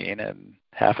on the scene, and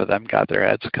half of them got their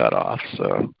heads cut off.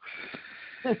 So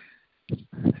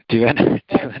doing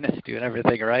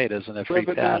everything right isn't a free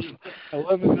pass.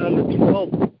 11 out of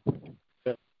 12.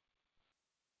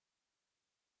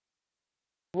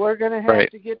 We're going to have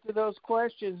to get to those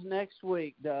questions next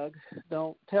week, Doug.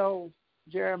 Don't tell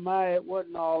Jeremiah it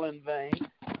wasn't all in vain.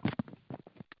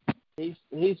 He's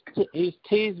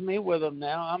teased me with them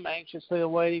now. I'm anxiously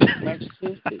awaiting next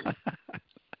Tuesday.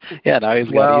 Yeah, now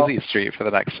he's got easy street for the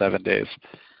next 7 days.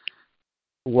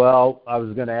 Well, I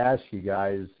was going to ask you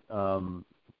guys,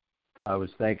 I was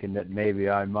thinking that maybe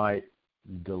I might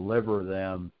deliver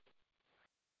them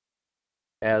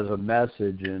as a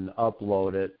message and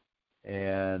upload it,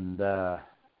 and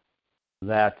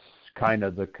that's kind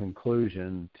of the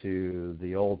conclusion to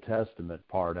the Old Testament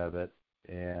part of it,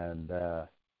 and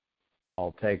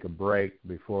I'll take a break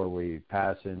before we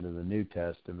pass into the New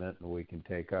Testament, and we can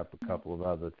take up a couple of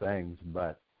other things.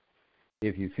 But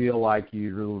if you feel like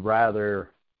you'd rather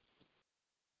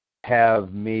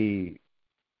have me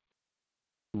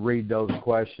read those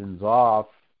questions off,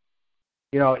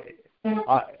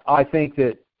 I think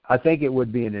it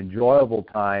would be an enjoyable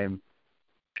time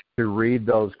to read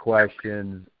those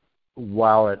questions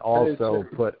while it also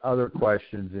put other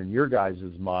questions in your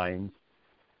guys' minds.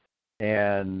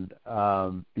 And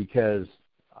because,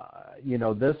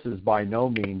 this is by no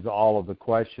means all of the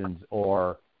questions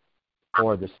or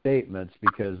the statements,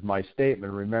 because my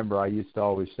statement, remember, I used to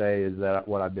always say is that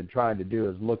what I've been trying to do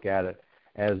is look at it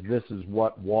as this is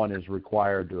what one is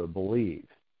required to believe.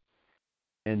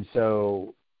 And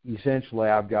so essentially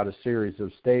I've got a series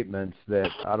of statements that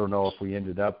I don't know if we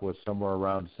ended up with somewhere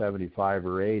around 75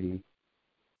 or 80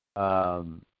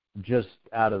 just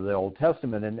out of the Old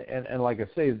Testament. And like I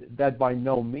say, that by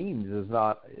no means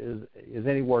is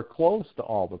anywhere close to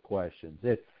all the questions.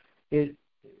 It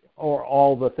or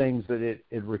all the things that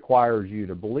it requires you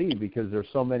to believe, because there's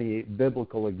so many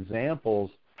biblical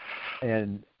examples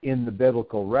and in the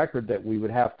biblical record that we would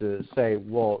have to say,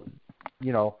 well,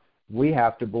 we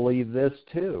have to believe this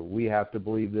too. We have to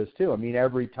believe this too. I mean,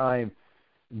 every time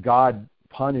God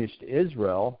punished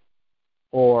Israel,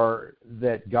 or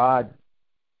that God,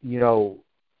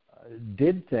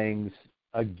 did things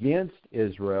against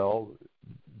Israel,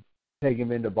 take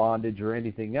him into bondage or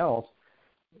anything else,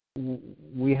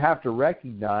 we have to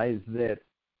recognize that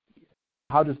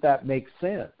how does that make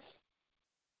sense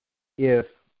if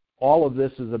all of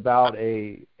this is about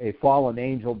a fallen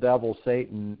angel, devil,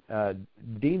 Satan,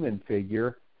 demon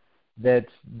figure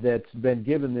that's been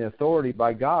given the authority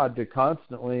by God to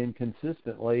constantly and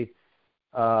consistently,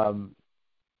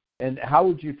 and how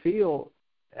would you feel?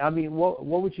 I mean, what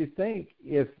would you think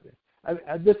if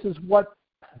this is what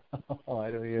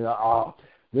I don't even know.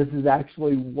 This is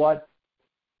actually what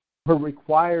we're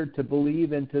required to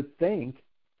believe and to think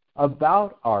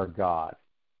about our God,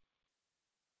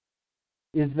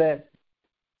 is that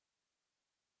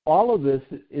all of this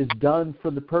is done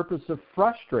for the purpose of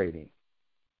frustrating.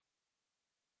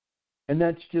 And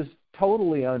that's just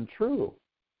totally untrue.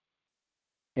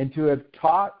 And to have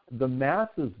taught the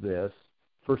masses this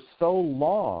for so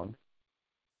long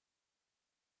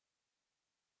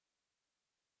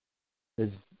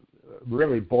is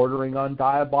really bordering on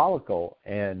diabolical.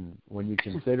 And when you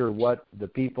consider what the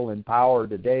people in power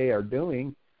today are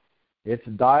doing, it's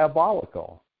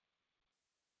diabolical.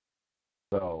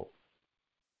 So,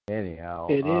 anyhow.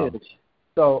 It is.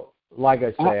 So, like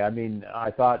I say, I mean,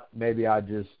 I thought maybe I'd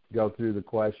just go through the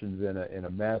questions in a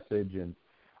message, and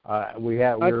we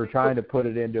were trying to put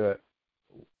it into a.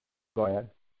 Go ahead.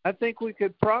 I think we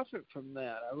could profit from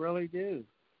that. I really do.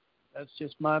 That's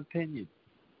just my opinion.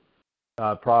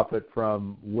 Profit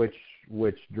from which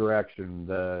direction?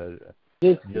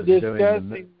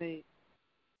 Discussing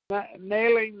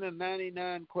nailing the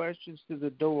 99 questions to the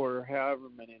door, or however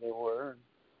many there were,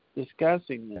 and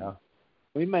discussing them. Yeah.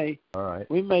 We may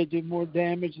do more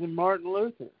damage than Martin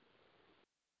Luther.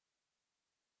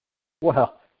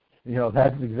 Well,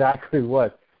 that's exactly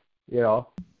what,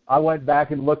 I went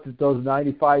back and looked at those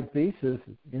 95 theses,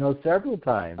 several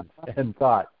times and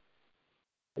thought,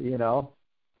 you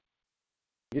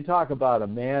talk about a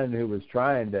man who was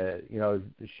trying to,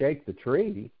 shake the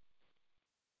tree,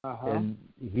 and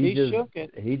he just shook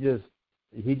it. He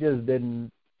just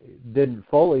didn't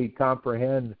fully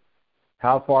comprehend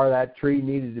how far that tree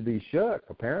needed to be shook,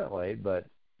 apparently. But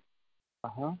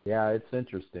yeah, it's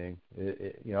interesting,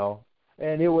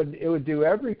 and it would do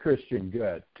every Christian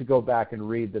good to go back and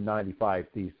read the 95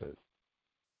 theses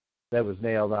that was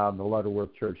nailed on the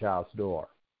Lutterworth Church house door.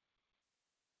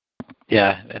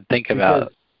 Yeah, and think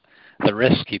about the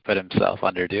risk he put himself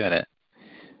under doing it.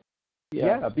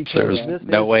 Yeah, because there was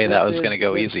no way that was going to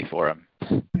go easy for him.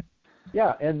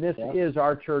 Yeah, and this is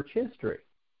our church history.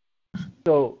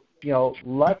 So,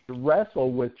 let's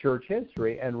wrestle with church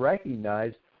history and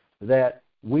recognize that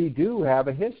we do have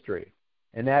a history.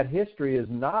 And that history is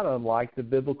not unlike the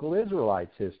biblical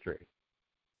Israelites' history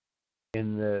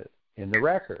in the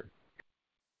record.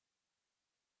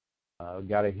 We've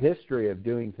got a history of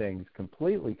doing things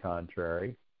completely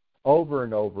contrary over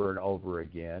and over and over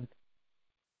again.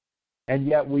 And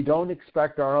yet we don't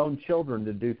expect our own children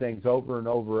to do things over and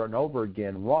over and over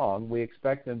again wrong. We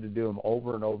expect them to do them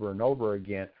over and over and over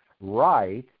again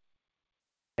right.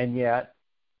 And yet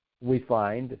we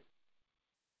find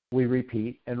we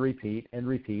repeat and repeat and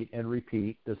repeat and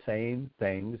repeat the same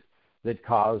things that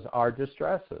cause our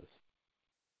distresses.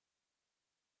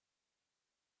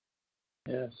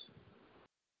 Yes.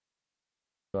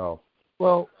 So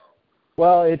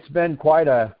well, it's been quite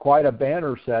a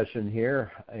banner session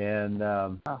here, and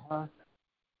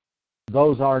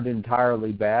those aren't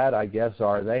entirely bad, I guess,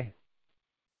 are they?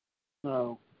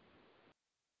 No.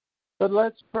 But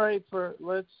let's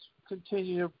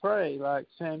continue to pray, like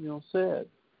Samuel said.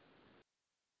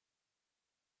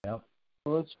 Yep.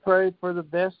 Let's pray for the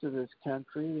best of this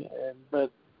country,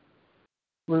 but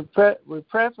we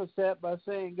preface that by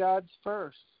saying God's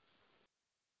first.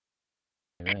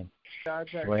 Amen.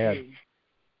 God's our Go ahead. King.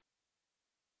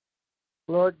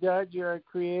 Lord God, you're our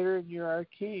Creator and you're our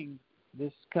King.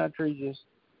 This country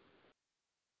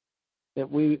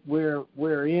that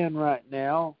we're in right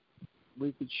now,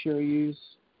 we could sure use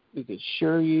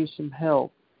some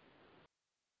help,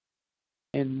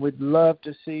 and we'd love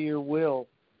to see your will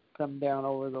come down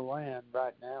over the land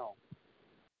right now.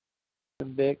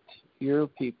 Convict your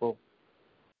people.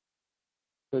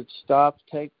 But stop,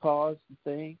 take pause, and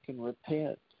think, and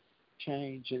repent,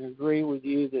 change, and agree with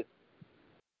you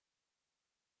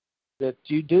that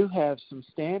you do have some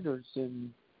standards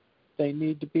and they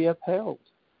need to be upheld.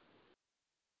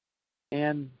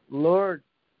 And Lord,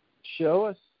 show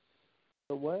us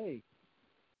the way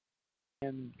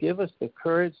and give us the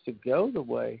courage to go the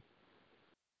way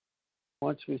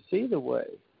once we see the way.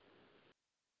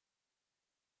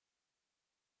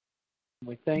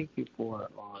 We thank you for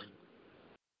it, Lord.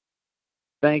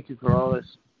 Thank you for all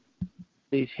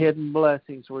these hidden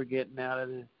blessings we're getting out of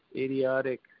this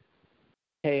idiotic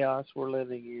chaos we're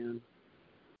living in.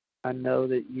 I know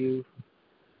that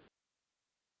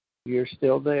you're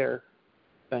still there.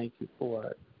 Thank you for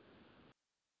it.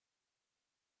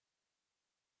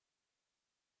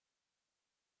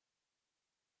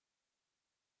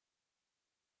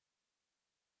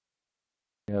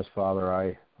 Yes, Father,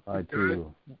 I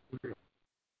too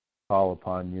call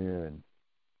upon you and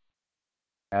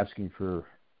asking for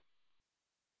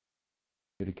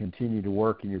you to continue to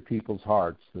work in your people's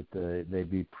hearts, that they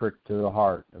be pricked to the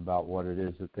heart about what it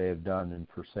is that they have done in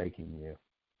forsaking you,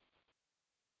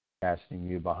 casting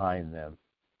you behind them,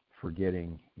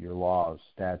 forgetting your laws,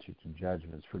 statutes, and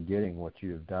judgments, forgetting what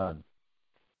you have done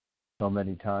so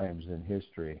many times in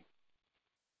history,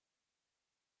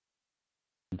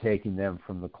 and taking them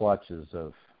from the clutches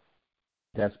of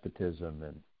despotism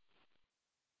and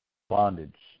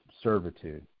bondage,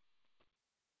 servitude.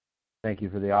 Thank you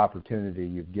for the opportunity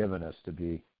you've given us to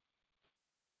be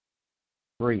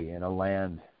free in a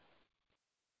land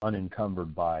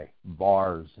unencumbered by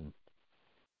bars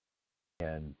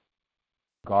and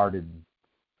guarded,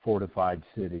 fortified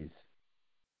cities.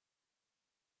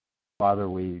 Father,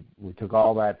 we took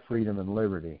all that freedom and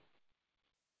liberty.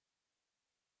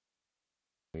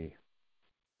 We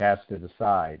cast it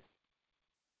aside.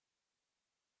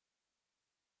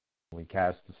 We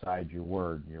cast aside your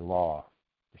word, your law,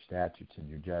 your statutes, and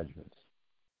your judgments.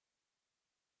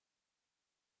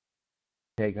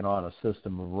 Taken on a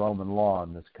system of Roman law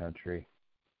in this country.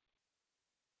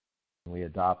 We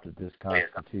adopted this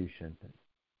Constitution. The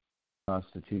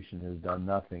Constitution has done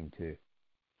nothing to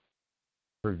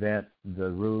prevent the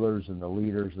rulers and the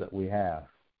leaders that we have.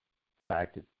 In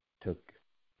fact, it took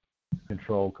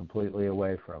control completely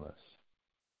away from us.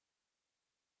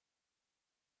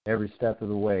 Every step of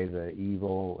the way, the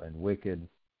evil and wicked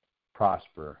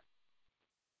prosper.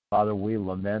 Father, we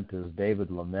lament as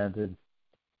David lamented.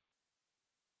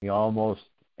 He almost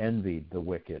envied the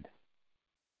wicked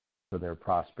for their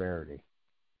prosperity.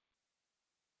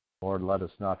 Lord, let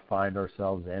us not find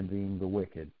ourselves envying the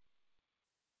wicked.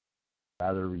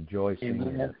 Rather, rejoicing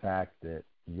in the fact that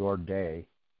your day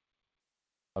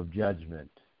of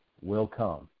judgment will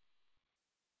come.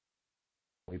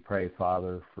 We pray,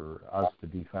 Father, for us to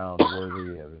be found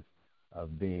worthy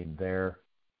of being there,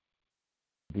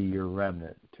 be your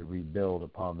remnant to rebuild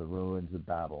upon the ruins of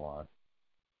Babylon.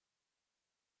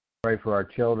 Pray for our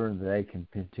children that they can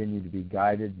continue to be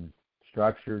guided and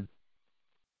structured,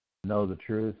 know the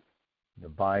truth,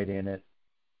 abide in it,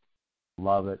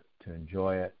 love it, to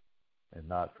enjoy it, and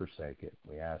not forsake it.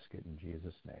 We ask it in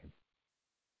Jesus' name.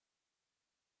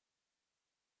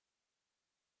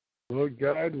 Lord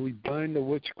God, we bind the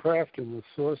witchcraft and the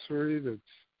sorcery that's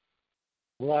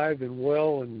alive and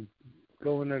well and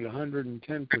going at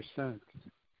 110%.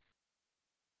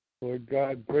 Lord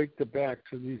God, break the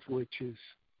backs of these witches.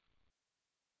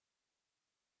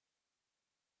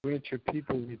 Grant your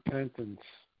people repentance,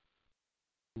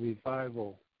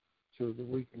 revival, so that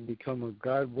we can become a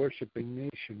God-worshiping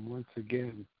nation once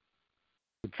again,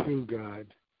 the true God.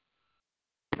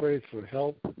 Pray for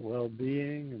help,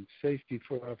 well-being, and safety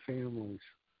for our families.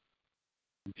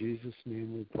 In Jesus'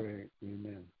 name we pray.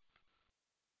 Amen.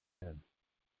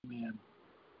 Amen.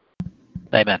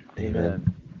 Amen.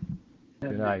 Amen.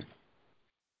 Good night.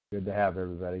 Good to have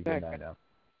everybody. Good night now.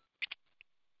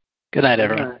 Good night,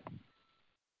 everyone.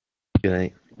 Good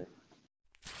night.